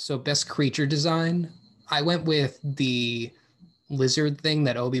 So best creature design, I went with the lizard thing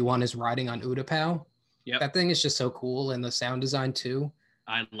that Obi-Wan is riding on Utapau. Yep. That thing is just so cool, and the sound design too.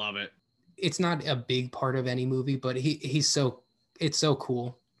 I love it. It's not a big part of any movie, but it's so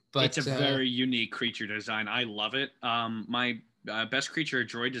cool. But it's a very unique creature design. I love it. My best creature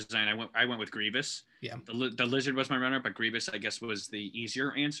droid design, I went with Grievous. Yeah. The lizard was my runner, but Grievous, I guess, was the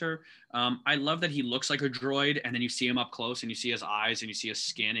easier answer. I love that he looks like a droid, and then you see him up close, and you see his eyes, and you see his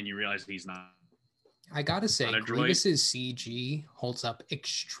skin, and you realize he's not. I gotta say, Grievous's CG holds up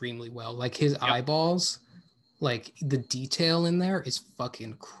extremely well. Like his eyeballs, like the detail in there is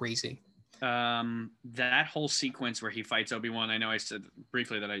fucking crazy. That whole sequence where he fights Obi-Wan, I know I said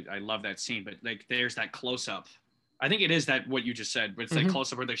briefly that I love that scene, but like there's that close-up. I think it is that what you just said, but it's that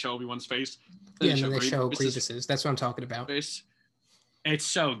close-up where they show Obi-Wan's face. Yeah, and then they show Grievous's. That's what I'm talking about. Face. It's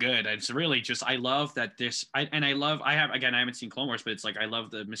so good. It's really just, I love that I haven't seen Clone Wars, but it's like I love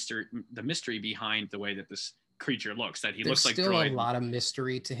the mystery behind the way that this creature looks, that he looks like There's still a lot of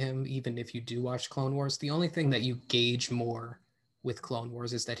mystery to him, even if you do watch Clone Wars. The only thing that you gauge more with Clone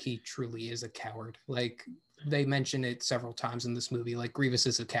Wars is that he truly is a coward. Like they mention it several times in this movie, like Grievous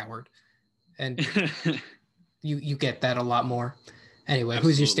is a coward. And you get that a lot more. Anyway,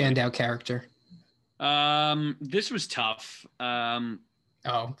 Absolutely. Who's your standout character? This was tough.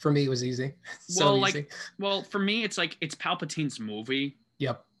 For me, it was easy. Easy. For me, it's like, it's Palpatine's movie.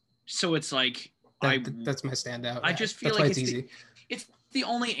 Yep. So it's like, that's my standout. I just feel like it's easy. It's the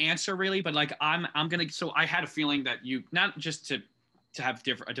only answer really, but like I had a feeling that you, not just to to have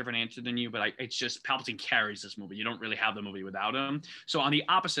a different answer than you, but it's just Palpatine carries this movie. You don't really have the movie without him. So on the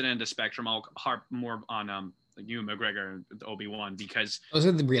opposite end of the spectrum, I'll harp more on like Ewan McGregor and Obi-Wan, because those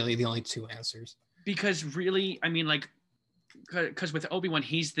are really the only two answers. Because really, I mean, like, because with Obi-Wan,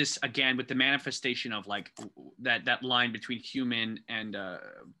 he's this, again, with the manifestation of like that line between human and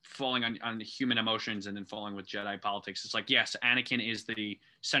falling on human emotions and then falling with Jedi politics. It's like, yes, Anakin is the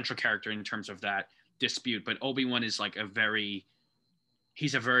central character in terms of that dispute, but Obi-Wan is like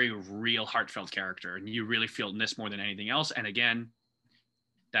he's a very real, heartfelt character, and you really feel this more than anything else. And again,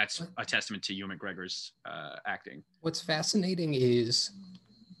 that's a testament to Ewan McGregor's acting. What's fascinating is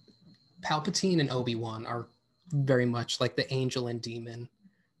Palpatine and Obi-Wan are very much like the angel and demon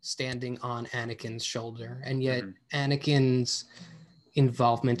standing on Anakin's shoulder, and yet Anakin's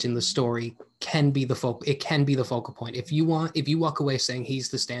involvement in the story can be the focal point. If you walk away saying he's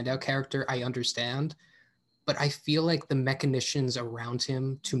the standout character, I understand, but I feel like the machinations around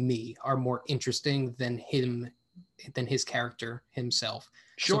him, to me, are more interesting than his character himself.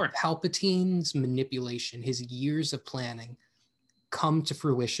 Sure. So Palpatine's manipulation, his years of planning, come to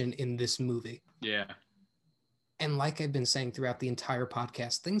fruition in this movie. Yeah. And like I've been saying throughout the entire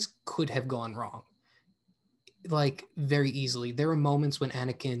podcast, things could have gone wrong, like, very easily. There are moments when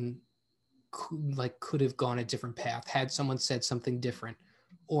Anakin could have gone a different path had someone said something different,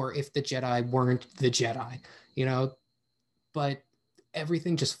 or if the Jedi weren't the Jedi, but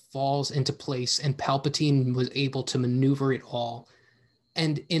everything just falls into place, and Palpatine was able to maneuver it all.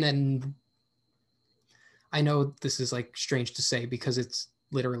 And I know this is like strange to say because it's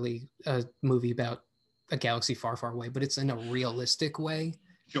literally a movie about a galaxy far, far away, but it's in a realistic way.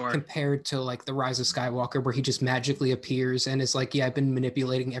 Sure. Compared to like The Rise of Skywalker, where he just magically appears and is like, yeah, I've been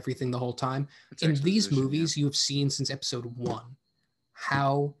manipulating everything the whole time. In these movies, you have seen since episode 1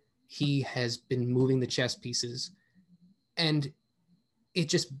 how he has been moving the chess pieces, and it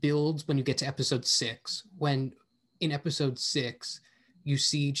just builds when you get to episode 6, when in episode 6 you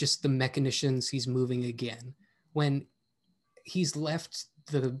see just the machinations he's moving again, when he's left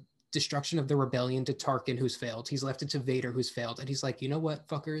the destruction of the rebellion to Tarkin, who's failed. He's left it to Vader, who's failed. And he's like, you know what,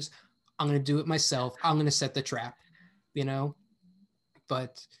 fuckers? I'm going to do it myself. I'm going to set the trap,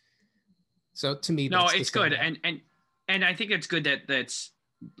 But so to me, no, it's good. And I think it's good that's,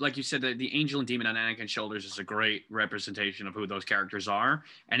 like you said, that the angel and demon on Anakin's shoulders is a great representation of who those characters are.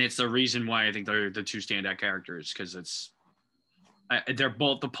 And it's the reason why I think they're the two standout characters, because they're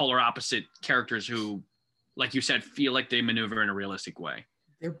both the polar opposite characters who, like you said, feel like they maneuver in a realistic way.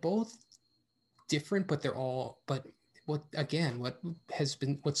 They're both different, but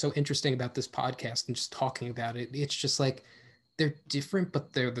what's so interesting about this podcast and just talking about it, it's just like, they're different,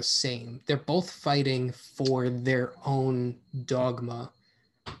 but they're the same. They're both fighting for their own dogma.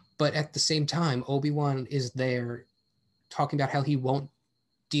 But at the same time, Obi-Wan is there talking about how he won't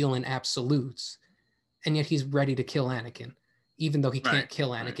deal in absolutes. And yet he's ready to kill Anakin. Even though he can't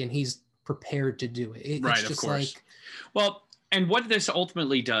kill Anakin, he's prepared to do it. It's just, of course. Well, and what this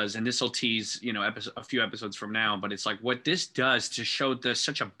ultimately does, and this will tease, a few episodes from now, but it's like what this does to show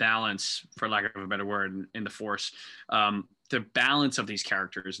such a balance, for lack of a better word, in the Force. The balance of these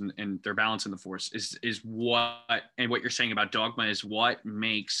characters and their balance in the Force is what, and what you're saying about dogma is what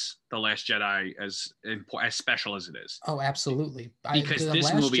makes The Last Jedi as special as it is. Oh, absolutely. Because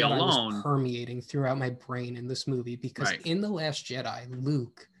this movie Jedi alone was permeating throughout my brain in this movie, because in The Last Jedi,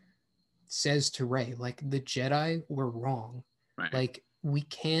 Luke says to Rey, like, the Jedi were wrong. Right. Like, we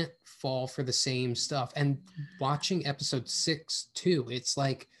can't fall for the same stuff. And watching episode 6 too, it's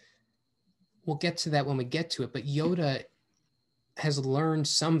like, we'll get to that when we get to it, but Yoda has learned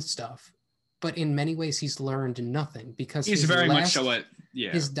some stuff, but in many ways he's learned nothing, because he's very much so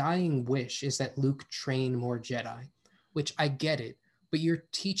his dying wish is that Luke train more Jedi, which I get it, but you're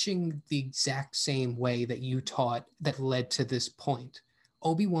teaching the exact same way that you taught that led to this point.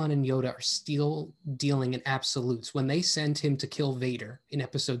 Obi-Wan and Yoda are still dealing in absolutes. When they send him to kill Vader in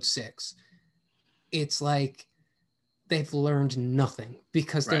episode 6, it's like they've learned nothing,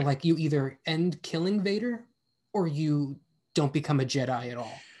 because they're like, you either end killing Vader or you don't become a Jedi at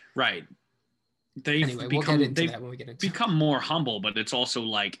all. Right. We'll get into that when we get into it. Become more humble, but it's also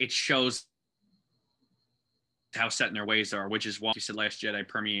like, it shows how set in their ways they are, which is why you said Last Jedi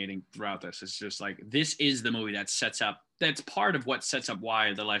permeating throughout this. It's just like, this is the movie that's part of what sets up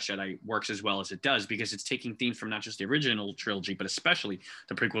why The Last Jedi works as well as it does, because it's taking themes from not just the original trilogy, but especially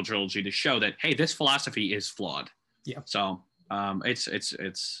the prequel trilogy, to show that, hey, this philosophy is flawed. Yeah. So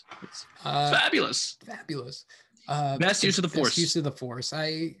it's fabulous. Fabulous. Best use of the Force. Best use of the Force.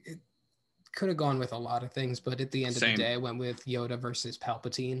 I could have gone with a lot of things, but at the end of the day, I went with Yoda versus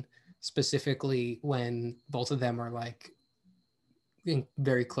Palpatine, specifically when both of them are like in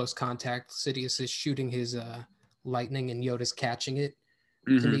very close contact. Sidious is shooting his lightning and Yoda's catching it.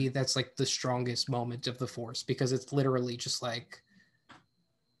 To me, that's like the strongest moment of the Force, because it's literally just like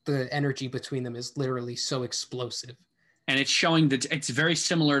the energy between them is literally so explosive. And it's showing that it's very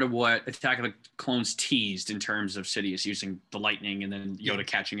similar to what Attack of the Clones teased in terms of Sidious using the lightning and then Yoda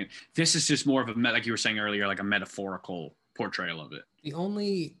catching it. This is just more of a, like you were saying earlier, like a metaphorical portrayal of it. The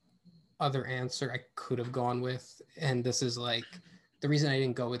only other answer I could have gone with, and this is like, the reason I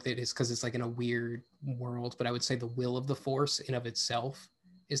didn't go with it is because it's like in a weird world, but I would say the will of the Force in of itself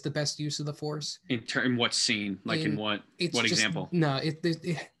is the best use of the Force. In what scene? Like in what example? No,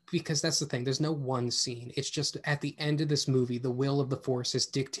 because that's the thing. There's no one scene. It's just at the end of this movie, the will of the Force has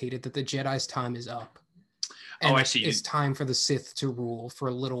dictated that the Jedi's time is up. And I see. It's time for the Sith to rule for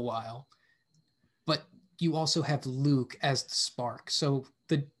a little while. But you also have Luke as the spark. So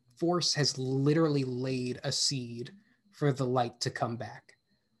the Force has literally laid a seed for the light to come back.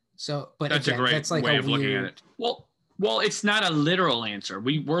 So, but that's again, a great that's like way a of looking at it. Well, it's not a literal answer.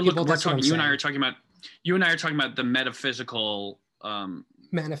 We're talking. You and I are talking about the metaphysical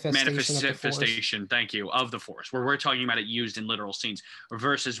manifestation. Thank you, of the Force, where we're talking about it used in literal scenes,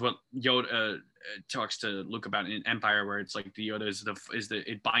 versus what Yoda talks to Luke about in Empire, where it's like the Yoda is the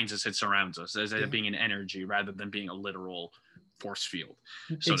it binds us, it surrounds us, as it being an energy rather than being a literal force field,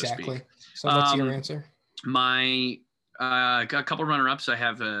 so to speak. So what's your answer? My a couple runner-ups. I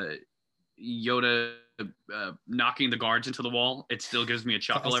have Yoda knocking the guards into the wall. It still gives me a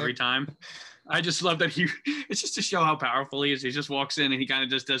chuckle every time. I just love that it's just to show how powerful he is. He just walks in and he kind of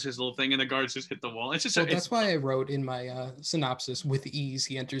just does his little thing and the guards just hit the wall. It's just that's why I wrote in my synopsis, with ease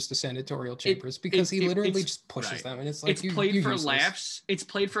he enters the senatorial chambers, because he literally just pushes them, and it's like it's played for laughs. It's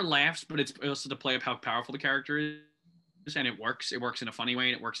played for laughs, but it's also to play up how powerful the character is. And it works in a funny way,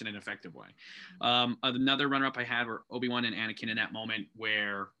 and it works in an effective way. Another runner-up I had were Obi-Wan and Anakin in that moment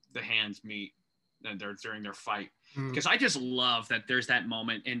where the hands meet and they're during their fight, because I just love that there's that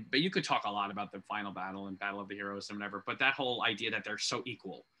moment. But you could talk a lot about the final battle and Battle of the Heroes and whatever, but that whole idea that they're so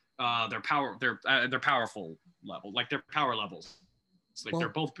equal, their powerful level, like their power levels, it's like they're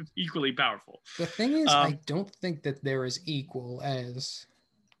both equally powerful. The thing is, I don't think that they're as equal as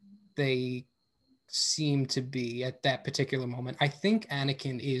they seem to be at that particular moment. I think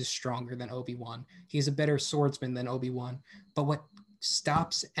Anakin is stronger than Obi-Wan. He's a better swordsman than Obi-Wan. But what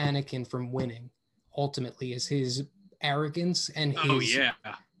stops Anakin from winning ultimately is his arrogance and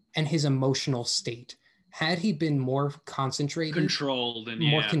his emotional state. Had he been more concentrated,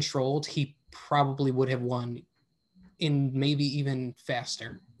 more controlled, he probably would have won in maybe even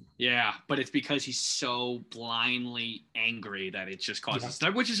faster. Yeah, but it's because he's so blindly angry that it just causes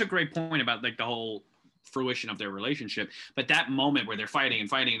that, which is a great point about like the whole fruition of their relationship. But that moment where they're fighting,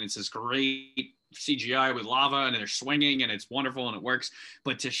 and it's this great CGI with lava, and they're swinging, and it's wonderful, and it works.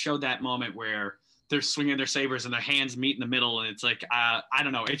 But to show that moment where they're swinging their sabers and their hands meet in the middle, and it's like, I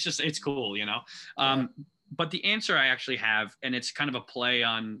don't know, it's cool, you know? But the answer I actually have, and it's kind of a play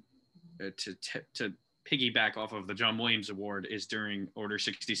on to piggyback off of the John Williams Award, is during Order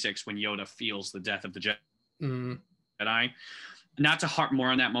 66 when Yoda feels the death of the Jedi. Not to harp more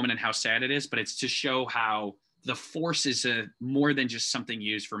on that moment and how sad it is, but it's to show how the Force is more than just something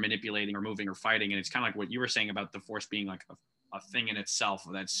used for manipulating or moving or fighting. And it's kind of like what you were saying about the Force being like a thing in itself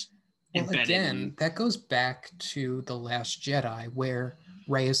that's embedded. Again, that goes back to The Last Jedi, where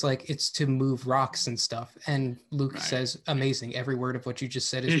Rey is like, it's to move rocks and stuff. And Luke says, amazing, every word of what you just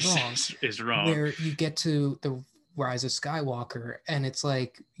said is wrong. Is wrong. Where you get to the Rise of Skywalker, and it's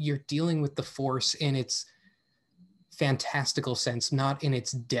like you're dealing with the Force in its fantastical sense, not in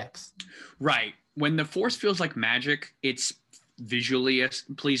its depth. Right. When the Force feels like magic, it's visually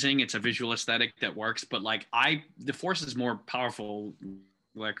pleasing. It's a visual aesthetic that works. But like the Force is more powerful,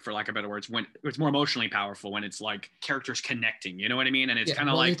 like for lack of better words, when it's more emotionally powerful when it's like characters connecting, you know what I mean? And it's kind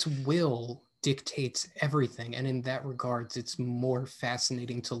of like its will dictates everything, and in that regards it's more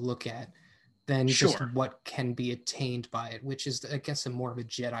fascinating to look at than just what can be attained by it, which is, I guess, more of a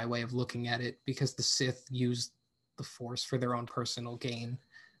Jedi way of looking at it, because the Sith used the Force for their own personal gain.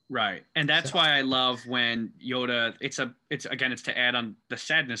 Right. And that's why I love when Yoda, it's to add on the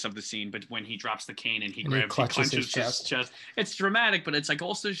sadness of the scene, but when he drops the cane and he clenches his chest, it's dramatic, but it's like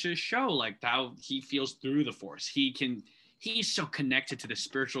also to show like how he feels through the Force. He's so connected to the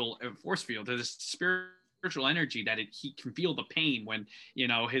spiritual force field, to this spiritual energy, that he can feel the pain when,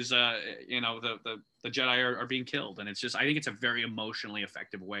 his, the Jedi are being killed. And it's just, I think it's a very emotionally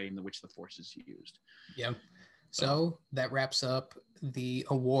effective way in which the Force is used. Yeah. So that wraps up the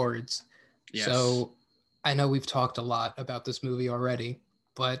awards. Yes. So I know we've talked a lot about this movie already,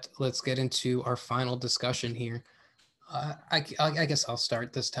 but let's get into our final discussion here. I guess I'll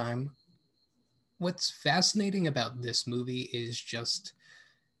start this time. What's fascinating about this movie is just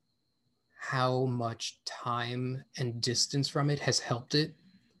how much time and distance from it has helped it.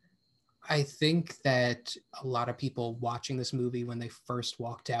 I think that a lot of people watching this movie when they first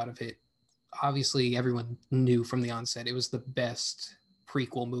walked out of it, obviously everyone knew from the onset it was the best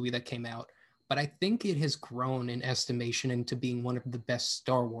prequel movie that came out. But I think it has grown in estimation into being one of the best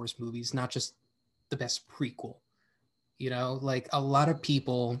Star Wars movies, not just the best prequel. You know, like a lot of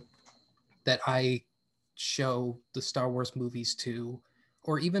people that I show the Star Wars movies to,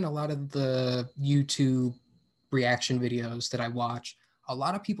 or even a lot of the YouTube reaction videos that I watch, a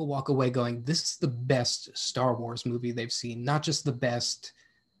lot of people walk away going, this is the best Star Wars movie they've seen, not just the best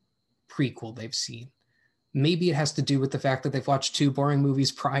prequel they've seen. Maybe it has to do with the fact that they've watched 2 boring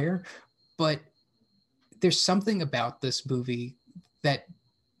movies prior, but there's something about this movie that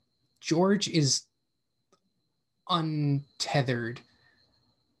George is untethered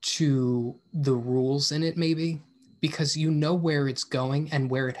to the rules in it, maybe, because you know where it's going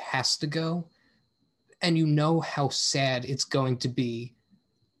and where it has to go, and you know how sad it's going to be.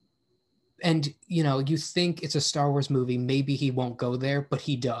 And, you know, you think it's a Star Wars movie, maybe he won't go there, but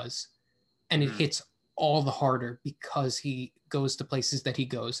he does. And it hits all the harder because he goes to places that he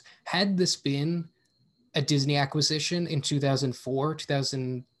goes. Had this been a Disney acquisition in 2004,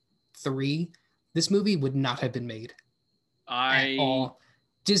 2003, this movie would not have been made at all.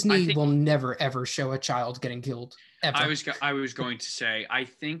 Disney will never, ever show a child getting killed, ever. I was going to say, I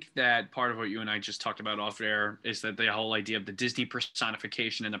think that part of what you and I just talked about off air is that the whole idea of the Disney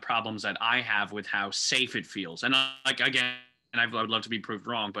personification and the problems that I have with how safe it feels. And like, again, and I would love to be proved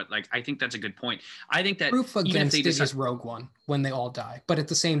wrong, but like, I think that's a good point. I think that proof against it is Rogue One when they all die, but at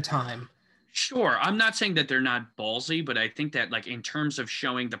the same time, sure, I'm not saying that they're not ballsy, but I think that like in terms of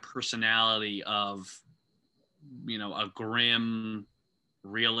showing the personality of, you know, a grim,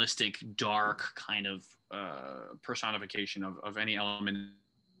 realistic, dark kind of personification of any element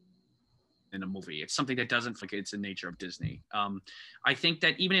in a movie, it's something that doesn't like it's the nature of Disney. I think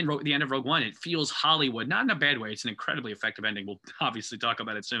that even in the end of Rogue One, it feels Hollywood, not in a bad way. It's an incredibly effective ending. We'll obviously talk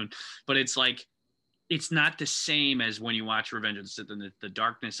about it soon, but it's like, it's not the same as when you watch Revenge of the Sith and the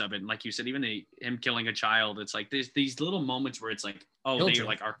darkness of it. And like you said, even him killing a child, it's like there's these little moments where it's like, oh, children, they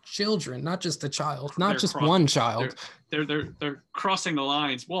like are children, not just a child, not just one child. They're crossing the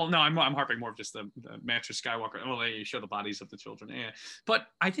lines. Well, no, I'm harping more of just the Master Skywalker. Oh, they show the bodies of the children. Yeah, but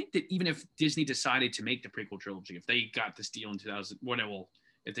I think that even if Disney decided to make the prequel trilogy, if they got this deal in 2000,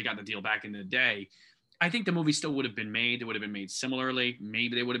 if they got the deal back in the day, I think the movie still would have been made. It would have been made similarly.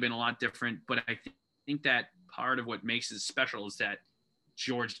 Maybe they would have been a lot different, but I think that part of what makes it special is that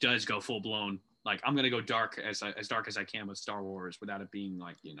George does go full blown. Like, I'm going to go dark as dark as I can with Star Wars without it being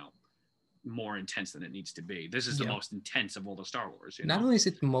like, you know, more intense than it needs to be. This is the most intense of all the Star Wars. Not only is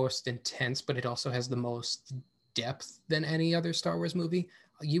it the most intense, but it also has the most depth than any other Star Wars movie.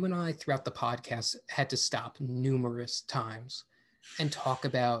 You and I throughout the podcast had to stop numerous times and talk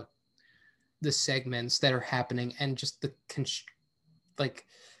about the segments that are happening and just the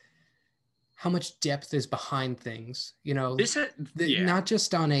how much depth is behind things, you know, not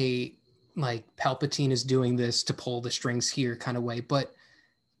just on a like Palpatine is doing this to pull the strings here kind of way, but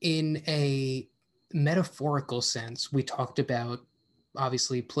in a metaphorical sense. We talked about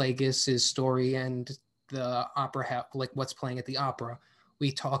obviously Plagueis' story and the opera, like what's playing at the opera.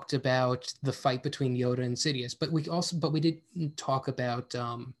 We talked about the fight between Yoda and Sidious, but we didn't talk about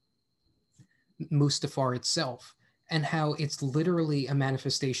Mustafar itself, and how it's literally a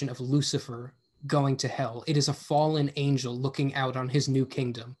manifestation of Lucifer going to hell. It is a fallen angel looking out on his new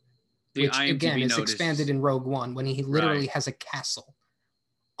kingdom, which again is expanded in Rogue One when he literally has a castle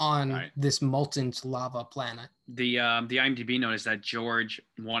on this molten lava planet. The IMDb note is that George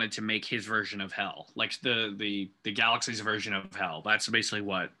wanted to make his version of hell, like the galaxy's version of hell. That's basically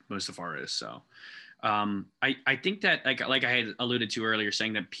what Mustafar is. So I think that like I had alluded to earlier,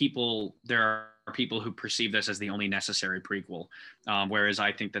 saying that there are people who perceive this as the only necessary prequel, whereas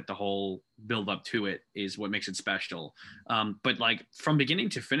I think that the whole build up to it is what makes it special. But like from beginning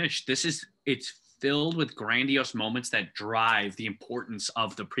to finish, it's filled with grandiose moments that drive the importance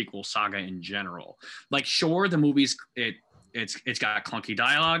of the prequel saga in general. Like, sure, the movie's it's got clunky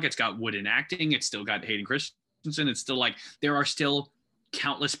dialogue, it's got wooden acting, it's still got Hayden Christensen, it's still like there are still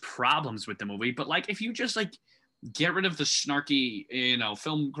countless problems with the movie, but like if you just like get rid of the snarky, you know,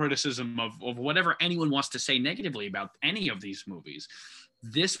 film criticism of whatever anyone wants to say negatively about any of these movies,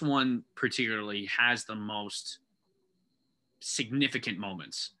 this one particularly has the most significant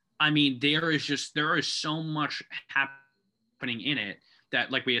moments. I mean, there is so much happening in it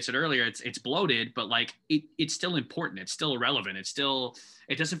that, like we had said earlier, it's bloated, but like it's still important. It's still relevant.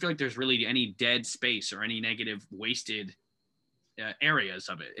 It doesn't feel like there's really any dead space or any negative wasted areas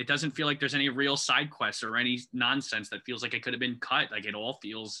of it. It doesn't feel like there's any real side quests or any nonsense that feels like it could have been cut. Like it all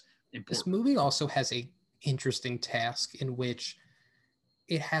feels important. This movie also has a interesting task in which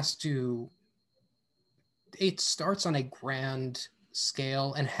it starts on a grand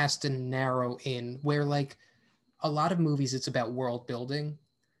scale and has to narrow in, where like a lot of movies, it's about world building.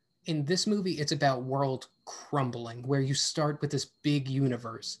 In this movie, it's about world crumbling, where you start with this big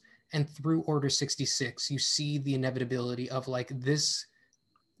universe, and through Order 66, you see the inevitability of like, this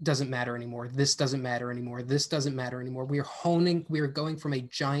doesn't matter anymore. This doesn't matter anymore. This doesn't matter anymore. We are going from a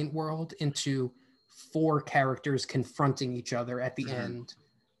giant world into 4 characters confronting each other at the end,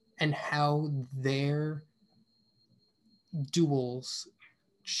 and how their duels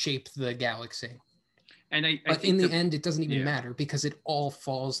shape the galaxy. And I but think in the end, it doesn't even matter, because it all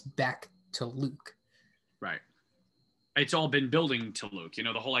falls back to Luke. Right. It's all been building to Luke,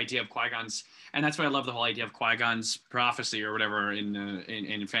 the whole idea of Qui-Gon's, and that's why I love the whole idea of Qui-Gon's prophecy or whatever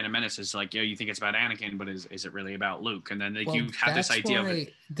in Phantom Menace is like, you think it's about Anakin, but is it really about Luke? And then you have this idea of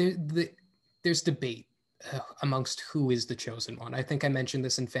it. There's debate amongst who is the chosen one. I think I mentioned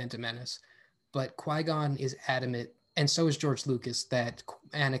this in Phantom Menace, but Qui-Gon is adamant, and so is George Lucas, that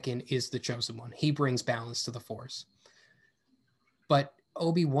Anakin is the chosen one. He brings balance to the Force. But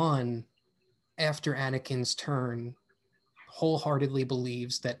Obi-Wan, after Anakin's turn, wholeheartedly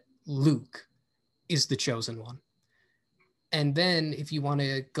believes that Luke is the chosen one. And then if you want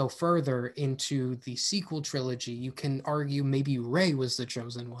to go further into the sequel trilogy, you can argue maybe Rey was the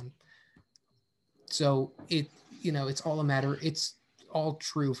chosen one. So it's all a matter, it's all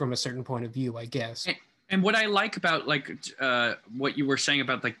true from a certain point of view, I guess. And what I like about what you were saying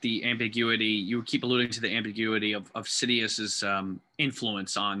about like the ambiguity, you keep alluding to the ambiguity of Sidious's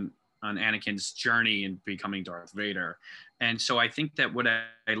influence on Anakin's journey in becoming Darth Vader. And so I think that what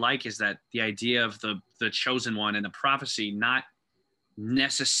I like is that the idea of the chosen one and the prophecy, not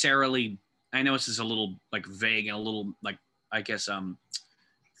necessarily, I know this is a little like vague and a little like, I guess,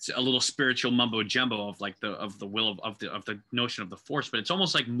 it's a little spiritual mumbo jumbo of like the will of the notion of the Force, but it's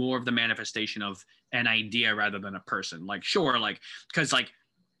almost like more of the manifestation of an idea rather than a person. Like, sure, like, because like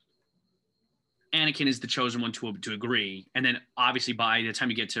Anakin is the chosen one to agree, and then obviously by the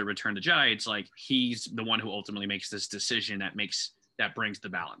time you get to Return of the Jedi, it's like he's the one who ultimately makes this decision that brings the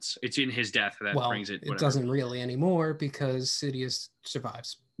balance. It's in his death that brings it. It doesn't really anymore, because Sidious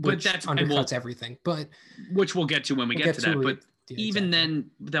survives, which undercuts everything. But which we'll get to when we get to that. But even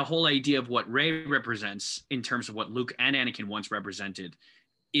then, the whole idea of what Rey represents in terms of what Luke and Anakin once represented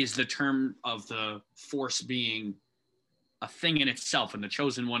is the term of the Force being a thing in itself, and the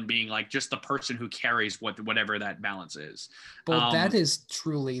chosen one being like just the person who carries whatever that balance is. But that is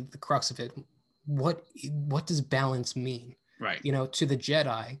truly the crux of it. What does balance mean? Right. To the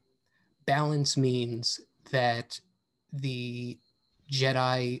Jedi, balance means that the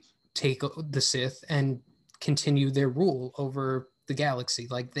Jedi take the Sith and continue their rule over the galaxy.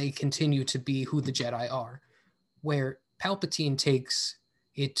 Like, they continue to be who the Jedi are. Where Palpatine takes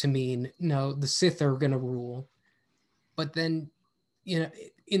it to mean, no, the Sith are going to rule. But then,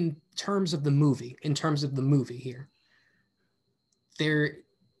 in terms of the movie here, there,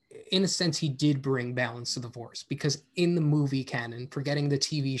 in a sense, he did bring balance to the Force, because in the movie canon, forgetting the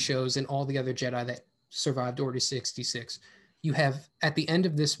TV shows and all the other Jedi that survived Order 66, you have, at the end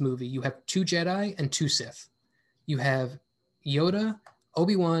of this movie, you have 2 Jedi and 2 Sith. You have Yoda,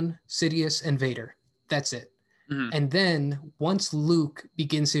 Obi-Wan, Sidious, and Vader. That's it. Mm-hmm. And then once Luke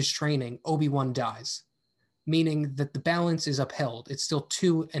begins his training, Obi-Wan dies, meaning that the balance is upheld. It's still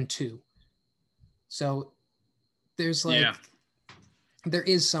 2 and 2. So there's there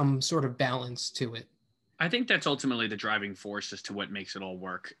is some sort of balance to it. I think that's ultimately the driving force as to what makes it all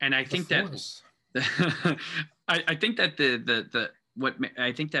work. And I think that I think that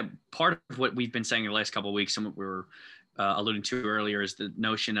I think that part of what we've been saying the last couple of weeks and what we were alluding to earlier is the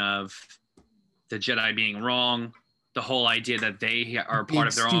notion of the Jedi being wrong, the whole idea that they are part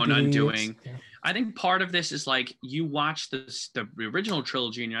of their own undoing. Yeah. I think part of this is like, you watch the original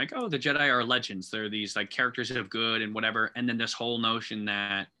trilogy and you're like, oh, the Jedi are legends. They're these like characters of good and whatever. And then this whole notion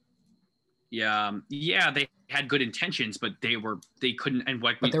that, they had good intentions, but they couldn't. And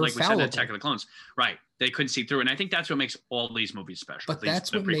we said, Attack of the Clones, right? They couldn't see through. And I think that's what makes all these movies special. But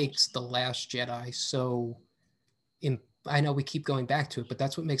that's what makes The Last Jedi so, I know we keep going back to it, but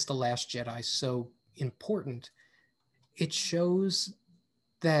that's what makes The Last Jedi so important. It shows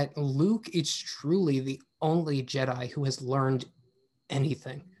that Luke is truly the only Jedi who has learned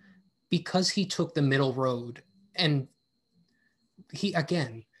anything, because he took the middle road. And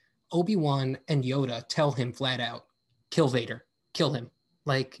Obi-Wan and Yoda tell him flat out, kill Vader, kill him.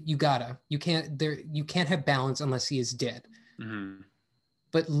 Like, you can't have balance unless he is dead. Mm-hmm.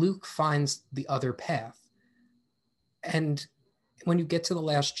 But Luke finds the other path. And when you get to The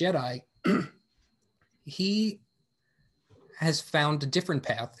Last Jedi, he has found a different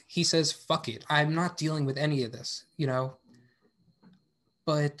path. He says, fuck it, I'm not dealing with any of this, you know?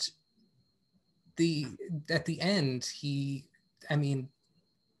 But at the end, he's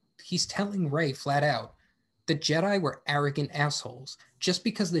telling Rey flat out, the Jedi were arrogant assholes. Just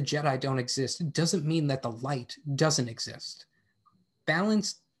because the Jedi don't exist doesn't mean that the light doesn't exist.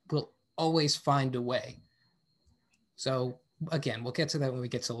 Balance will always find a way. So again, we'll get to that when we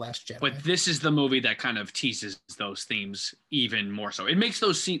get to The Last Jedi. But this is the movie that kind of teases those themes even more so. It makes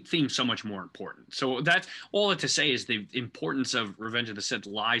those themes so much more important. So that's all to say is the importance of Revenge of the Sith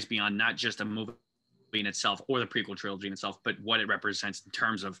lies beyond not just a movie in itself or the prequel trilogy in itself, but what it represents in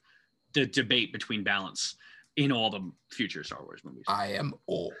terms of the debate between balance in all the future Star Wars movies. I am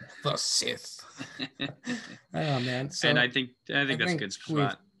all the Sith. Oh man! So and I think that's a good spot.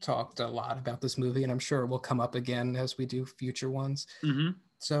 We've talked a lot about this movie, and I'm sure it will come up again as we do future ones. Mm-hmm.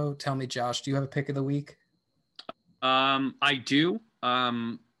 So tell me, Josh, do you have a pick of the week? I do.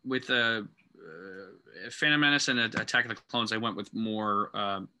 With Phantom Menace and Attack of the Clones, I went with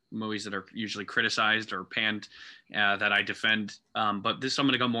more movies that are usually criticized or panned that I defend. But this, I'm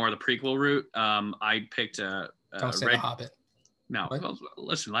going to go more of the prequel route. I picked Don't say The Hobbit. No, well,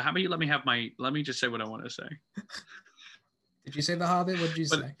 listen, how about you let me just say what I want to say. Did you say The Hobbit? What did you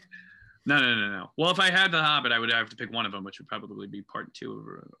say? No. Well, if I had The Hobbit, I would have to pick one of them, which would probably be part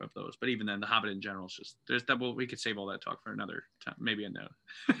 2 of those. But even then, The Hobbit in general is just there's that. Well, we could save all that talk for another time, maybe a note.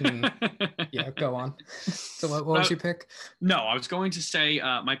 Yeah, go on. So what was your pick? No, I was going to say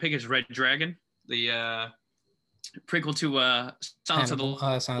my pick is Red Dragon, the prequel to Silence of the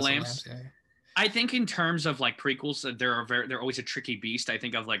Lambs. Yeah. I think in terms of like prequels, they're always a tricky beast. I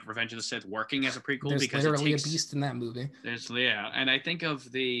think of like Revenge of the Sith working as a prequel There's because literally a beast in that movie. And I think of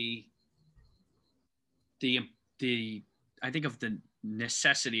the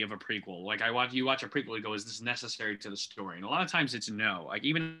necessity of a prequel. Like you watch a prequel, you go, is this necessary to the story? And a lot of times it's no. Like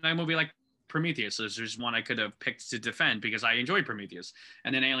even a movie like Prometheus, so there's one I could have picked to defend because I enjoyed Prometheus,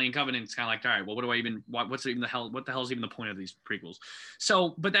 and then Alien Covenant's kind of like, all right, well, what the hell is even the point of these prequels?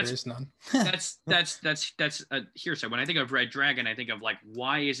 So, but that's none. that's a hearsay. When I think of Red Dragon, I think of like,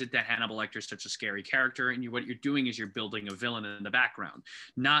 why is it that Hannibal Lecter is such a scary character? And what you're doing is you're building a villain in the background,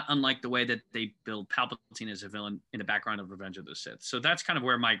 not unlike the way that they build Palpatine as a villain in the background of Revenge of the Sith. So that's kind of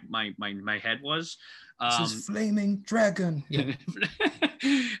where my head was. This is Flaming Dragon. Yeah.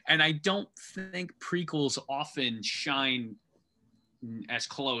 And I don't think prequels often shine as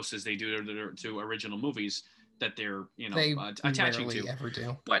close as they do to original movies that they're attaching to. Ever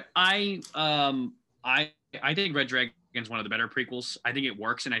do. But I think Red Dragon's one of the better prequels. I think it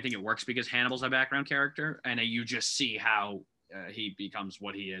works, and I think it works because Hannibal's a background character, and you just see how he becomes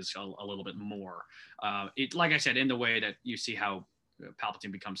what he is a little bit more. Like I said, in the way that you see how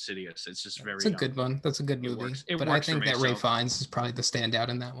Palpatine becomes Sidious. It's just very. It's a good one. That's a good movie. But I think that Ralph Fiennes is probably the standout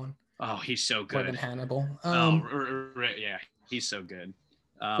in that one. Oh, he's so good. More than Hannibal. Yeah, he's so good.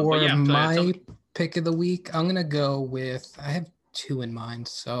 For my pick of the week, I'm gonna go with. I have 2 in mind,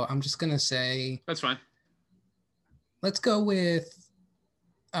 so I'm just gonna say. That's fine. Let's go with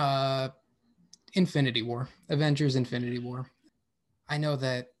Infinity War. Avengers: Infinity War. I know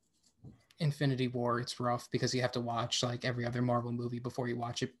that Infinity War, it's rough because you have to watch like every other Marvel movie before you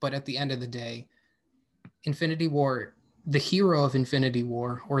watch it. But at the end of the day, Infinity War, the hero of Infinity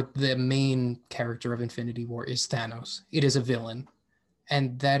War, or the main character of Infinity War, is Thanos. It is a villain.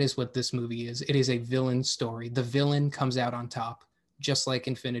 And that is what this movie is. It is a villain story. The villain comes out on top, just like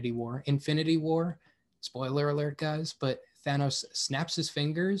Infinity War. Infinity War, spoiler alert, guys, but Thanos snaps his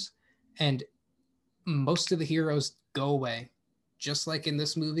fingers and most of the heroes go away. Just like in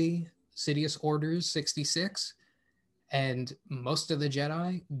this movie, Sidious orders 66, and most of the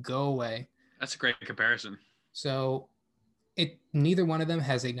Jedi go away. That's a great comparison. So neither one of them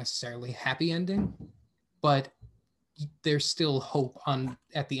has a necessarily happy ending, but there's still hope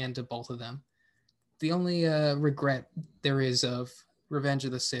at the end of both of them. The only regret there is of Revenge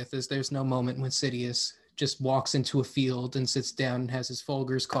of the Sith is there's no moment when Sidious just walks into a field and sits down and has his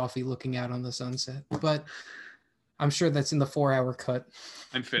Folgers coffee looking out on the sunset. But I'm sure that's in the 4-hour cut.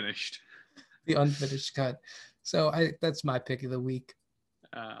 I'm finished. The unfinished cut. So that's my pick of the week.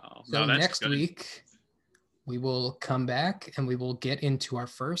 So next week, we will come back and we will get into our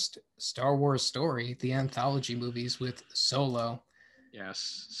first Star Wars story, the anthology movies with Solo.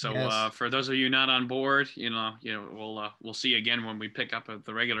 Yes. So Yes. for those of you not on board, we'll see you again when we pick up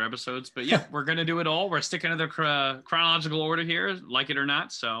the regular episodes. But yeah, we're gonna do it all. We're sticking to the chronological order here, like it or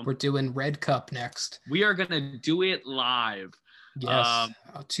not. So We're doing Red Cup next. we are gonna do it live. Yes.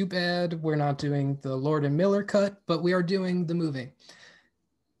 Too bad we're not doing the Lord and Miller cut, but we are doing the movie.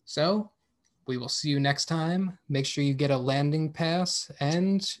 So we will see you next time. Make sure you get a landing pass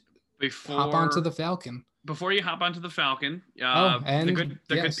and hop onto the Falcon. Before you hop onto the Falcon, and the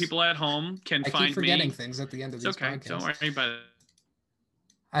good people at home can find me. I keep forgetting things at the end of these podcasts. Don't worry about it.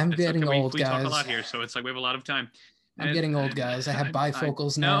 I'm getting old, guys. We talk a lot here, so it's like we have a lot of time. I'm getting old, guys. I have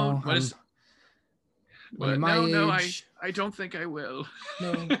bifocals now. I don't think I will.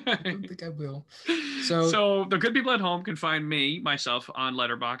 No, I don't think I will. So the good people at home can find myself on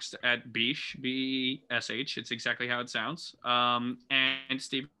Letterboxd at Besh, B-E-S-H. It's exactly how it sounds. And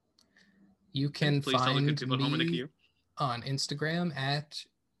Steve, you can find me on Instagram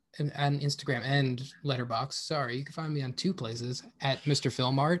on Instagram and Letterboxd. Sorry, you can find me on two places at Mr.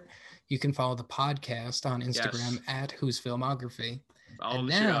 Film Art. You can follow the podcast on Instagram at Who's Filmography. And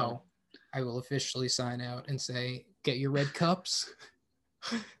now I will officially sign out and say, get your red cups,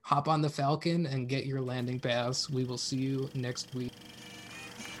 hop on the Falcon, and get your landing pass. We will see you next week.